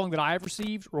 the calling that I have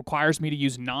received requires me to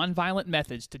use nonviolent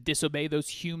methods to disobey those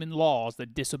human laws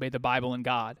that disobey the Bible and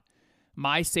God.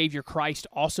 My Savior Christ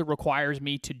also requires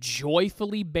me to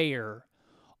joyfully bear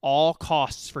all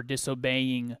costs for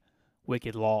disobeying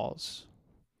wicked laws.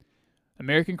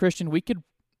 American Christian, we could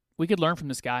learn from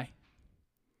this guy.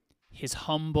 His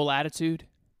humble attitude.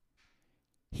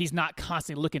 He's not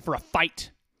constantly looking for a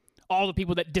fight. All the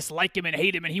people that dislike him and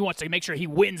hate him, and he wants to make sure he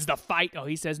wins the fight. Oh,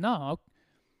 he says, no,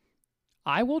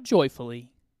 I will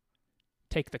joyfully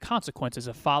take the consequences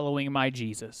of following my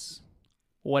Jesus,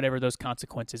 whatever those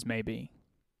consequences may be.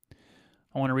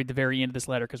 I want to read the very end of this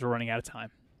letter because we're running out of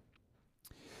time.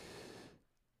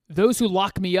 Those who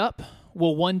lock me up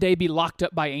will one day be locked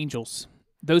up by angels.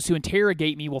 Those who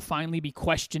interrogate me will finally be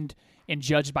questioned and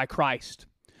judged by Christ.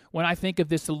 When I think of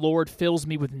this, the Lord fills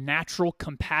me with natural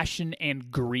compassion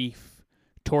and grief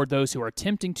toward those who are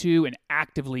attempting to and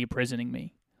actively imprisoning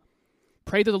me.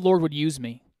 Pray that the Lord would use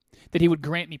me, that he would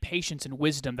grant me patience and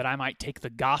wisdom that I might take the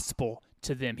gospel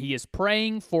to them. He is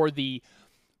praying for the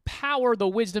power, the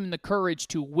wisdom, and the courage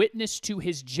to witness to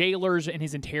his jailers and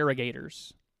his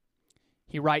interrogators.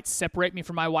 He writes, separate me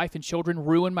from my wife and children,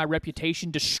 ruin my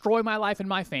reputation, destroy my life and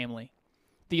my family.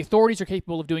 The authorities are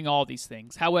capable of doing all these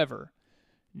things. However,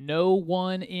 no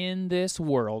one in this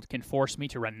world can force me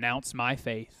to renounce my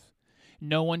faith.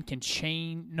 No one can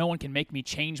make me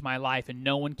change my life, and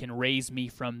no one can raise me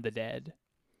from the dead.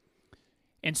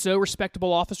 And so,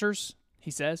 respectable officers, he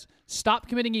says, stop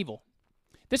committing evil.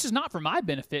 This is not for my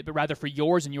benefit, but rather for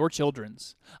yours and your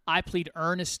children's. I plead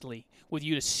earnestly with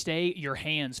you to stay your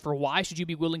hands, for why should you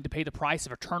be willing to pay the price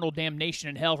of eternal damnation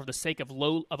in hell for the sake of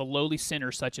a lowly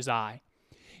sinner such as I?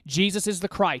 Jesus is the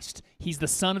Christ. He's the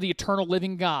Son of the eternal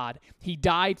living God. He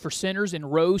died for sinners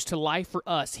and rose to life for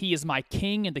us. He is my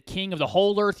King and the King of the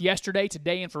whole earth, yesterday,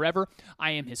 today, and forever.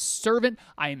 I am his servant.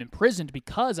 I am imprisoned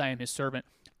because I am his servant.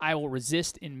 I will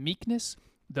resist in meekness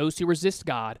those who resist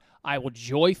God. I will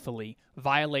joyfully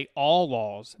violate all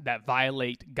laws that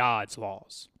violate God's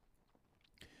laws.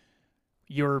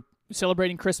 You're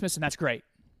celebrating Christmas, and that's great.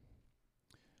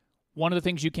 One of the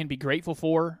things you can be grateful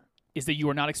for is that you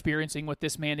are not experiencing what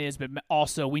this man is, but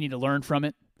also we need to learn from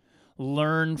it.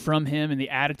 Learn from him and the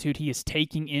attitude he is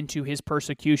taking into his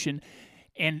persecution.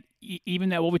 And even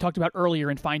that, what we talked about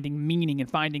earlier in finding meaning and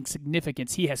finding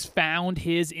significance, he has found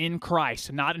his in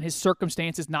Christ, not in his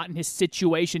circumstances, not in his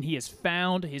situation. He has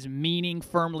found his meaning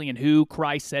firmly in who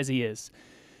Christ says he is.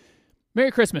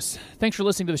 Merry Christmas. Thanks for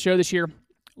listening to the show this year.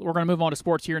 We're going to move on to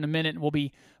sports here in a minute, and we'll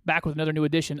be back with another new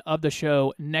edition of the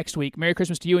show next week. Merry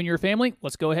Christmas to you and your family.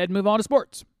 Let's go ahead and move on to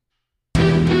sports.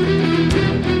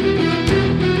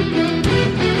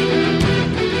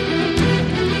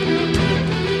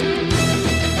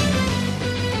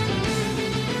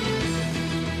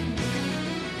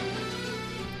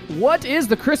 What is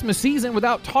the Christmas season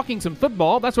without talking some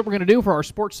football? That's what we're going to do for our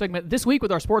sports segment this week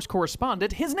with our sports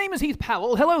correspondent. His name is Heath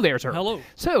Powell. Hello there, sir. Hello.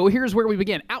 So here's where we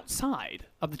begin. Outside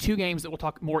of the two games that we'll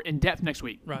talk more in depth next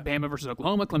week, Right. Bama versus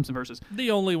Oklahoma, Clemson versus.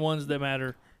 The only ones that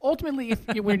matter. Ultimately, if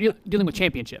we're dealing with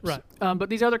championships. Right. But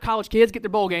these other college kids get their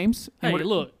bowl games. Hey,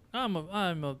 look, I'm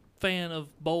a fan of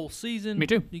bowl season. Me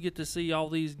too. You get to see all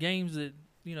these games that,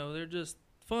 they're just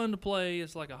fun to play.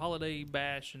 It's like a holiday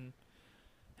bash, and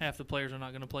half the players are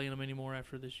not going to play in them anymore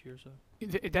after this year. So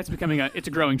That's becoming it's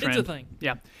a growing trend. it's a thing.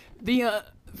 Yeah. The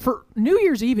for New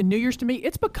Year's Eve and New Year's to me,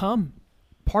 it's become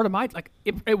part of my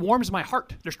it warms my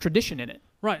heart. There's tradition in it.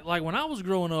 Right. Like when I was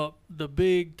growing up, the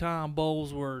big time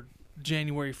bowls were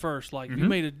January 1st. Like you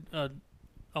made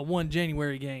a 1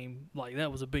 January game, like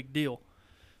that was a big deal.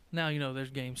 Now,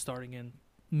 there's games starting in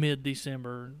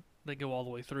mid-December. They go all the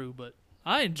way through, but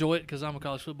I enjoy it because I'm a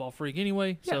college football freak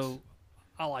anyway, so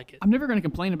I like it. I'm never going to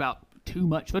complain about too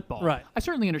much football. Right. I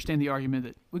certainly understand the argument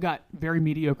that we got very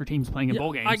mediocre teams playing in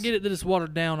bowl games. I get it that it's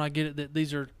watered down. I get it that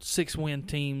these are 6-win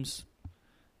teams.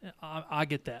 I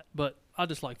get that, but I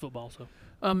just like football. So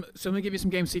So let me give you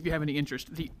some games, see if you have any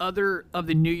interest. The other of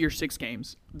the New Year's 6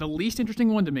 games, the least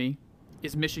interesting one to me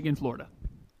is Michigan, Florida.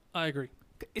 I agree.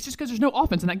 It's just because there's no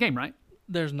offense in that game, right?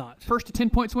 There's not. First to 10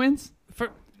 points wins?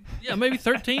 Yeah, maybe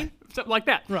 13. Something like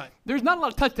that. Right. There's not a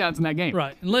lot of touchdowns in that game.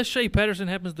 Right. Unless Shea Patterson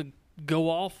happens to go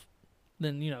off,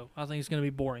 then, I think it's going to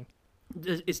be boring.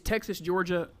 Is Texas,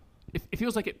 Georgia, it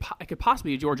feels like it could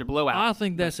possibly be a Georgia blowout. I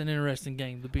think that's an interesting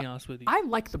game, to be honest with you. I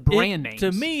like the brand names.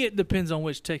 To me, it depends on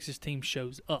which Texas team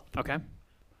shows up. Okay.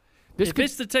 If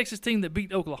it's the Texas team that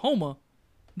beat Oklahoma,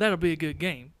 that'll be a good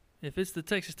game. If it's the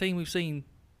Texas team we've seen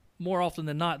more often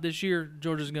than not this year,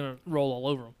 Georgia's going to roll all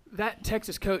over them. That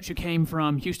Texas coach who came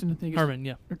from Houston, I think. Herman,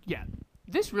 yeah. Yeah.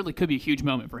 This really could be a huge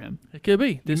moment for him. It could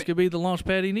be. This could be the launch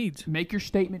pad he needs. Make your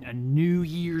statement a New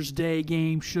Year's Day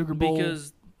game, Sugar Bowl.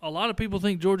 Because a lot of people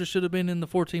think Georgia should have been in the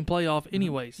 14 playoff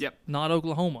anyways. Yep. Not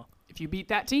Oklahoma. If you beat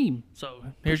that team. So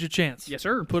here's your chance. Yes,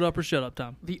 sir. Put up or shut up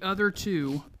time. The other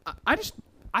two,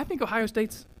 I think Ohio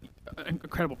State's an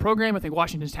incredible program. I think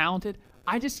Washington's talented.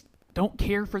 I just don't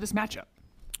care for this matchup.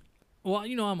 Well,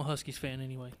 I'm a Huskies fan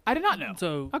anyway. I did not know.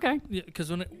 So okay, because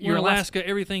when You're you're Alaska. Alaska,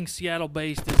 everything Seattle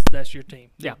based that's your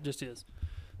team. Yeah. It just is.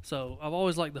 So I've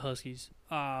always liked the Huskies.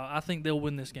 I think they'll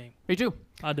win this game. Me too.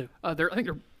 I do. I think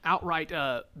they're outright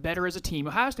better as a team.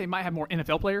 Ohio State might have more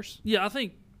NFL players. Yeah, I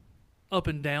think up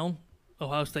and down,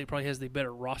 Ohio State probably has the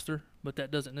better roster, but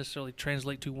that doesn't necessarily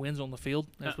translate to wins on the field,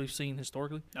 as we've seen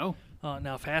historically. No.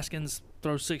 Now, if Haskins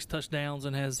throws 6 touchdowns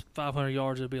and has 500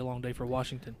 yards, it'll be a long day for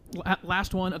Washington.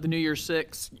 Last one of the New Year's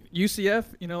 6, UCF.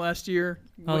 Last year.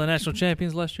 Oh, the national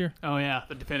champions last year? Oh yeah,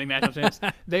 the defending national champions.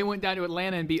 They went down to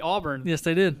Atlanta and beat Auburn. Yes,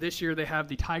 they did. This year they have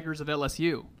the Tigers of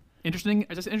LSU. Interesting.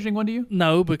 Is this an interesting one to you?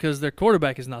 No, because their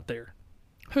quarterback is not there.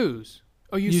 Whose?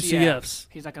 Oh, UCF's.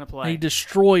 He's not going to play. He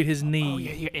destroyed his knee. Oh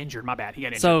yeah, he got injured. My bad. He got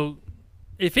injured. So,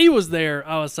 if he was there,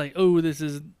 I would say, "Oh, this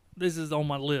is on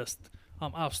my list."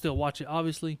 I'll still watch it,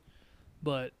 obviously,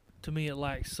 but to me, it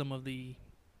lacks some of the,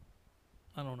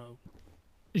 I don't know.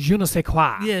 Je ne sais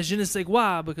quoi. Yeah, je ne sais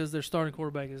quoi, because their starting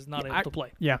quarterback is not able to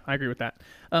play. Yeah, I agree with that.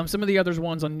 Some of the others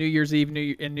ones on New Year's Eve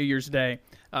and New Year's Day.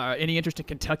 Any interest in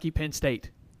Kentucky, Penn State?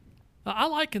 I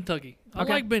like Kentucky. I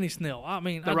Okay. like Benny Snell. I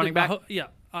mean, The running back? Yeah.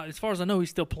 As far as I know,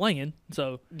 he's still playing.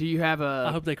 So Do you have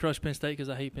I hope they crush Penn State because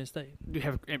I hate Penn State. Do you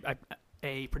have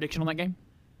a prediction on that game?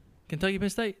 Kentucky, Penn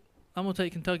State. I'm gonna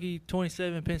take Kentucky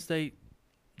 27, Penn State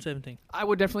 17. I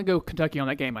would definitely go Kentucky on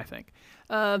that game, I think.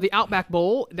 The Outback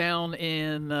Bowl down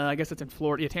in, I guess it's in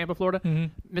Florida, Tampa, Florida. Mm-hmm.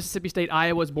 Mississippi State,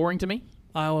 Iowa is boring to me.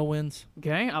 Iowa wins.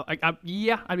 Okay, I'd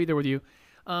be there with you.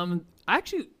 I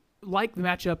actually like the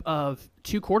matchup of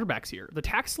two quarterbacks here. The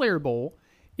Tax Slayer Bowl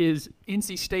is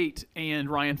NC State and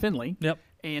Ryan Finley. Yep.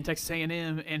 And Texas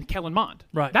A&M and Kellen Mond.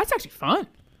 Right. That's actually fun.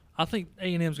 I think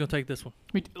A&M's gonna take this one.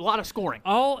 I mean, a lot of scoring.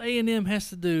 All A&M has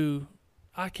to do,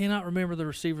 I cannot remember the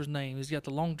receiver's name. He's got the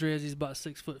long dreads. He's about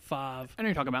 6'5". I know what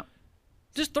you're talking about.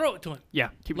 Just throw it to him. Yeah,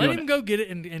 keep Let doing him it. go get it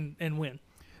and win.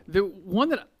 The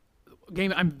one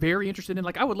game I'm very interested in,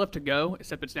 I would love to go,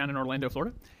 except it's down in Orlando,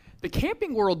 Florida. The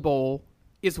Camping World Bowl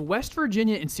is West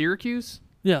Virginia and Syracuse.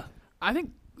 Yeah. I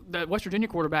think the West Virginia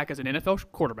quarterback is an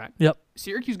NFL quarterback. Yep.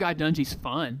 Syracuse guy Dungy's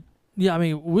fun. Yeah, I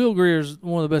mean, Will Greer's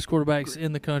one of the best quarterbacks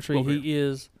in the country. Will Grier. He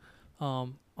is.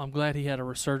 I'm glad he had a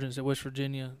resurgence at West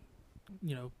Virginia,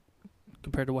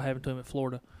 compared to what happened to him at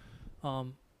Florida.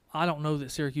 I don't know that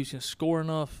Syracuse can score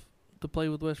enough to play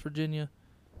with West Virginia.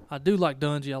 I do like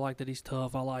Dungy. I like that he's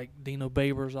tough. I like Dino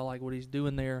Babers. I like what he's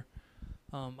doing there.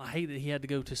 I hate that he had to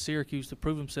go to Syracuse to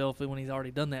prove himself when he's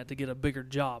already done that to get a bigger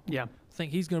job. Yeah. I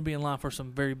think he's going to be in line for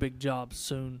some very big jobs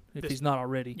soon if he's not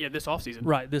already. Yeah, this offseason.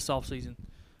 Right, this offseason.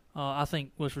 I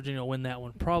think West Virginia will win that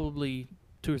one. Probably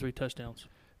 2 or 3 touchdowns.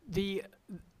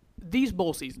 These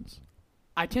bowl seasons,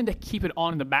 I tend to keep it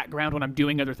on in the background when I'm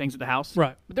doing other things at the house.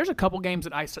 Right. But there's a couple games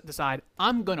that I decide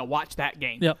I'm going to watch that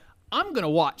game. Yep. I'm going to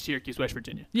watch Syracuse, West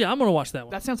Virginia. Yeah, I'm going to watch that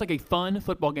one. That sounds like a fun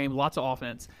football game, lots of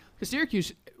offense. Because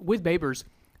Syracuse, with Babers,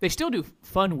 they still do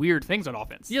fun, weird things on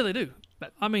offense. Yeah, they do.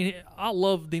 I mean, I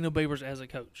love Dino Babers as a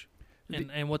coach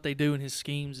and what they do in his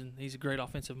schemes, and he's a great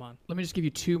offensive mind. Let me just give you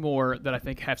two more that I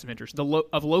think have some interest.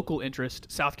 Of local interest,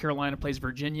 South Carolina plays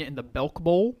Virginia in the Belk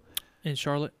Bowl In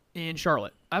Charlotte? in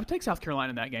Charlotte. I would take South Carolina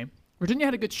in that game. Virginia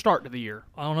had a good start to the year.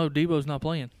 I don't know. Debo's not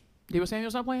playing. Debo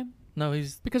Samuel's not playing No,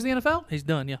 he's because of the NFL?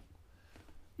 done, yeah.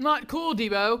 Not cool,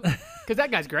 Debo, because that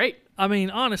guy's great. I mean,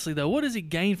 honestly, though, what does he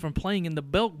gain from playing in the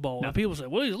Belk Bowl? No. And people say,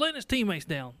 well, he's letting his teammates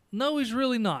down. No, he's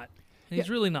really not. He's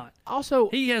really not. Also,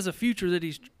 He has a future that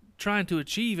he's trying to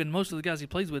achieve, and most of the guys he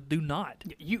plays with do not.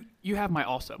 you have my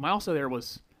also. My also there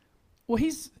was, well,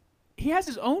 he has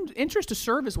his own interest to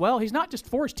serve as well. He's not just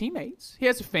for his teammates. He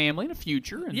has a family and a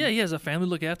future. And Yeah, he has a family to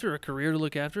look after, a career to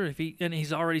look after. And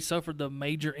he's already suffered the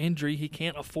major injury. He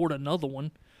can't afford another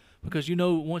one because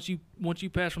once you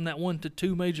pass from that one to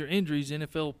two major injuries,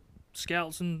 NFL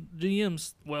scouts and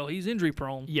GMs, well, he's injury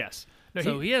prone. Yes. No,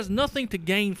 So he has nothing to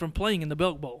gain from playing in the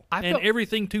Belk Bowl and felt-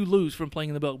 everything to lose from playing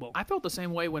in the Belk Bowl. I felt the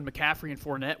same way when McCaffrey and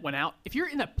Fournette went out. If you're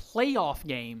in a playoff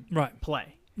game, Right.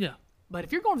 play. Yeah. But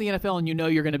if you're going to the NFL and you know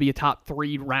you're going to be a top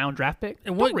 3 round draft pick,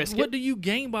 And don't risk what it. do you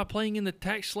gain by playing in the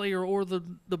Tax Slayer or the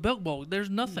Belk Bowl? There's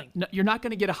nothing. No, you're not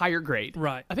going to get a higher grade.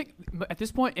 Right. I think at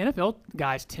this point, NFL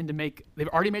guys tend to they've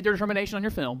already made their determination on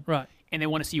your film. Right. And they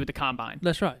want to see you at the combine.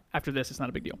 That's right. After this, it's not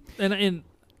a big deal. And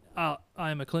I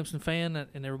am a Clemson fan,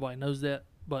 and everybody knows that,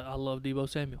 but I love Debo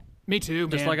Samuel. Me too,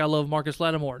 man. Just like I love Marcus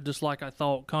Lattimore. Just like I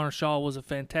thought Connor Shaw was a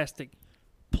fantastic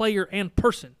player and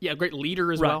person. Yeah, a great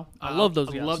leader as Right. well. I love those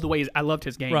I guys. love the way I loved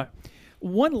his game. Right.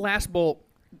 One last bowl.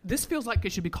 This feels like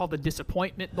it should be called the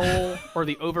Disappointment Bowl or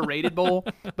the Overrated Bowl.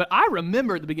 But I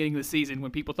remember at the beginning of the season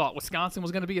when people thought Wisconsin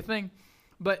was going to be a thing.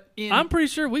 But I'm pretty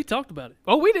sure we talked about it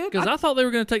we did. because I thought they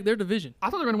were going to take their division. I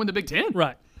thought they were going to win the Big Ten.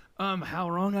 Right. How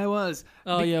wrong I was.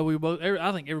 Oh, yeah, we both.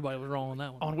 I think everybody was wrong on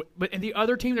that one. And the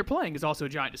other team they're playing is also a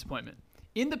giant disappointment.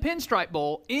 In the Pinstripe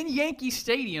Bowl, in Yankee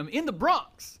Stadium, in the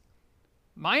Bronx,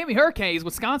 Miami Hurricanes,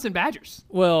 Wisconsin Badgers.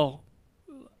 Well,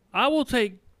 I will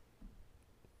take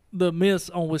the miss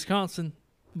on Wisconsin,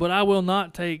 but I will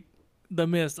not take the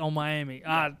miss on Miami.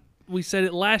 We said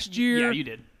it last year. Yeah, you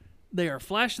did. They are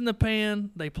flash in the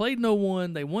pan. They played no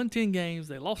one. They won 10 games.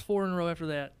 They lost 4 in a row after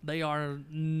that. They are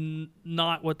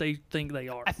not what they think they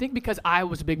are. I think because I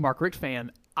was a big Mark Richt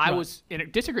fan, I Right. was in a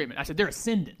disagreement. I said they're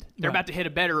ascendant. They're Right. about to hit a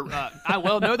better.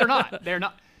 No, they're not. They're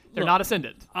not. They're Look, not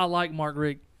ascendant. I like Mark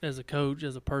Richt as a coach,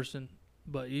 as a person,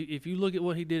 but if you look at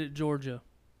what he did at Georgia,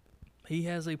 he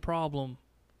has a problem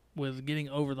with getting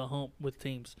over the hump with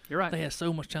teams. You're right. They had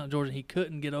so much talent in Georgia, he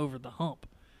couldn't get over the hump.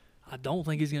 I don't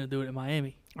think he's going to do it at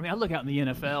Miami. I mean, I look out in the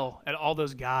NFL at all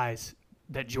those guys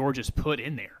that Georgia's put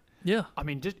in there. Yeah. I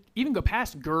mean, just even go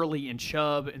past Gurley and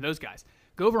Chubb and those guys.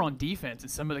 Go over on defense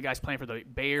and some of the guys playing for the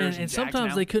Bears and And Jags sometimes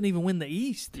now. they couldn't even win the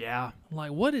East. Yeah. I'm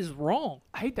like, what is wrong?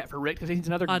 I hate that for Rick because he's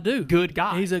another I do. good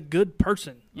guy. He's a good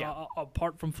person, Yeah.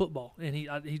 apart from football, and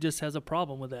he just has a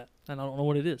problem with that, and I don't know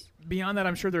what it is. Beyond that,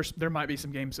 I'm sure there might be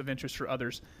some games of interest for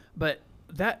others, but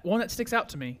that one that sticks out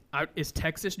to me is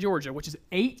Texas Georgia, which is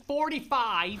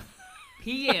 8:45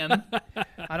 p.m.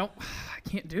 I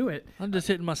can't do it. I'm just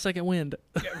hitting my second wind.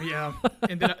 Yeah,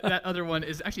 and then that other one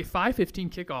is actually 5:15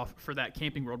 kickoff for that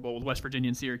Camping World Bowl with West Virginia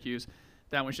and Syracuse.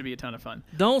 That one should be a ton of fun.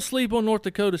 Don't sleep on North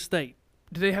Dakota State.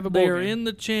 Do they have a bowl They are game? in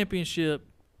the championship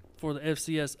for the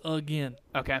FCS again.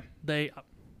 Okay. I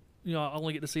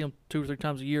only get to see them 2 or 3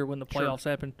 times a year when the Sure. playoffs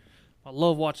happen. I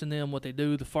love watching them, what they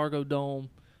do, the Fargo Dome.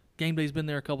 Game day's been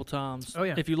there a couple times. Oh,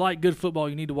 yeah. If you like good football,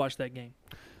 you need to watch that game.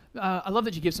 I love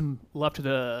that you give some love to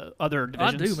the other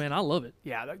divisions. I do, man. I love it.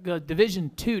 Yeah, the Division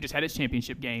II just had its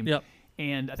championship game. Yep.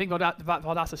 And I think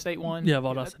Valdosta State won. Yeah,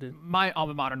 Valdosta did. My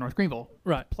alma mater, North Greenville,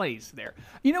 Right. plays there.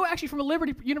 You know, actually, from a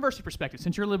Liberty University perspective,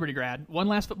 since you're a Liberty grad, one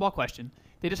last football question.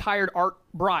 They just hired Art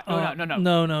Briles.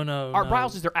 No. Art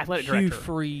Briles is their athletic Hugh director.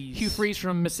 Freeze. Hugh Freeze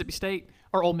from Mississippi State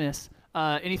or Ole Miss.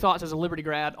 Any thoughts as a Liberty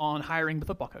grad on hiring the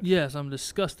football coach? Yes, I'm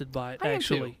disgusted by it, I am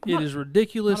actually. too. It is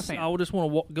ridiculous. not a fan. I would just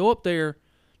want to go up there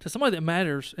to somebody that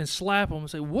matters and slap them and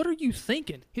say, what are you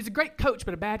thinking? He's a great coach,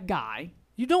 but a bad guy.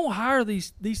 You don't hire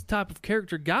these type of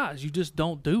character guys. You just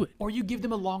don't do it. Or you give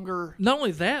them a longer Not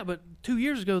only that, but 2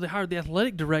 years ago they hired the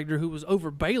athletic director who was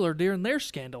over Baylor during their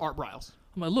scandal. Art Briles.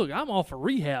 I'm like, look, I'm all for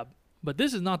rehab, but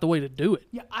this is not the way to do it.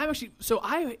 Yeah, I'm actually.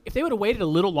 If they would have waited a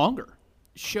little longer,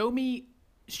 show me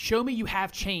you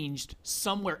have changed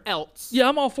somewhere else, Yeah,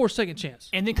 I'm all for second chance.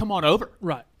 and then come on over.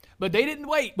 Right. But they didn't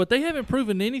wait. But they haven't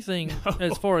proven anything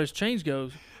as far as change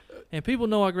goes. And people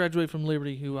know I graduated from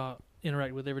Liberty, who I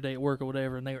interact with every day at work or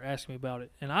whatever, and they were asking me about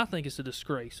it. And I think it's a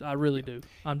disgrace. I really do.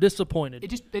 I'm disappointed. They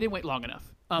didn't wait long enough.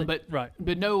 But right.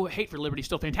 no hate for Liberty,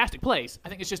 still fantastic plays. I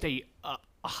think it's just a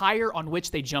hire on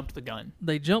which they jumped the gun.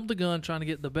 They jumped the gun trying to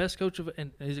get the best coach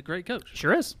and he's a great coach.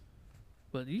 Sure is.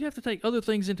 But you have to take other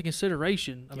things into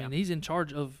consideration. I Yeah. mean, he's in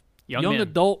charge of Young young men.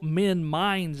 adult men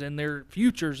minds and their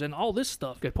futures and all this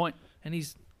stuff. Good point. And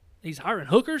he's hiring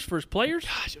hookers for his players?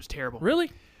 Gosh, it was terrible.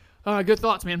 Really? Good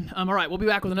thoughts, man. All right, we'll be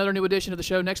back with another new edition of the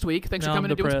show next week. Thanks for Now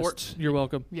coming I'm and doing depressed. sports. You're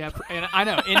welcome. Yeah, and I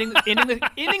know.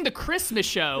 Ending the Christmas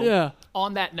show Yeah.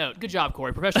 on that note. Good job,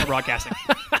 Corey. Professional broadcasting.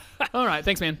 All right,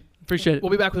 thanks, man. Appreciate it. We'll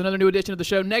be back with another new edition of the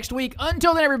show next week.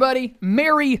 Until then, everybody,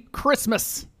 Merry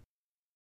Christmas.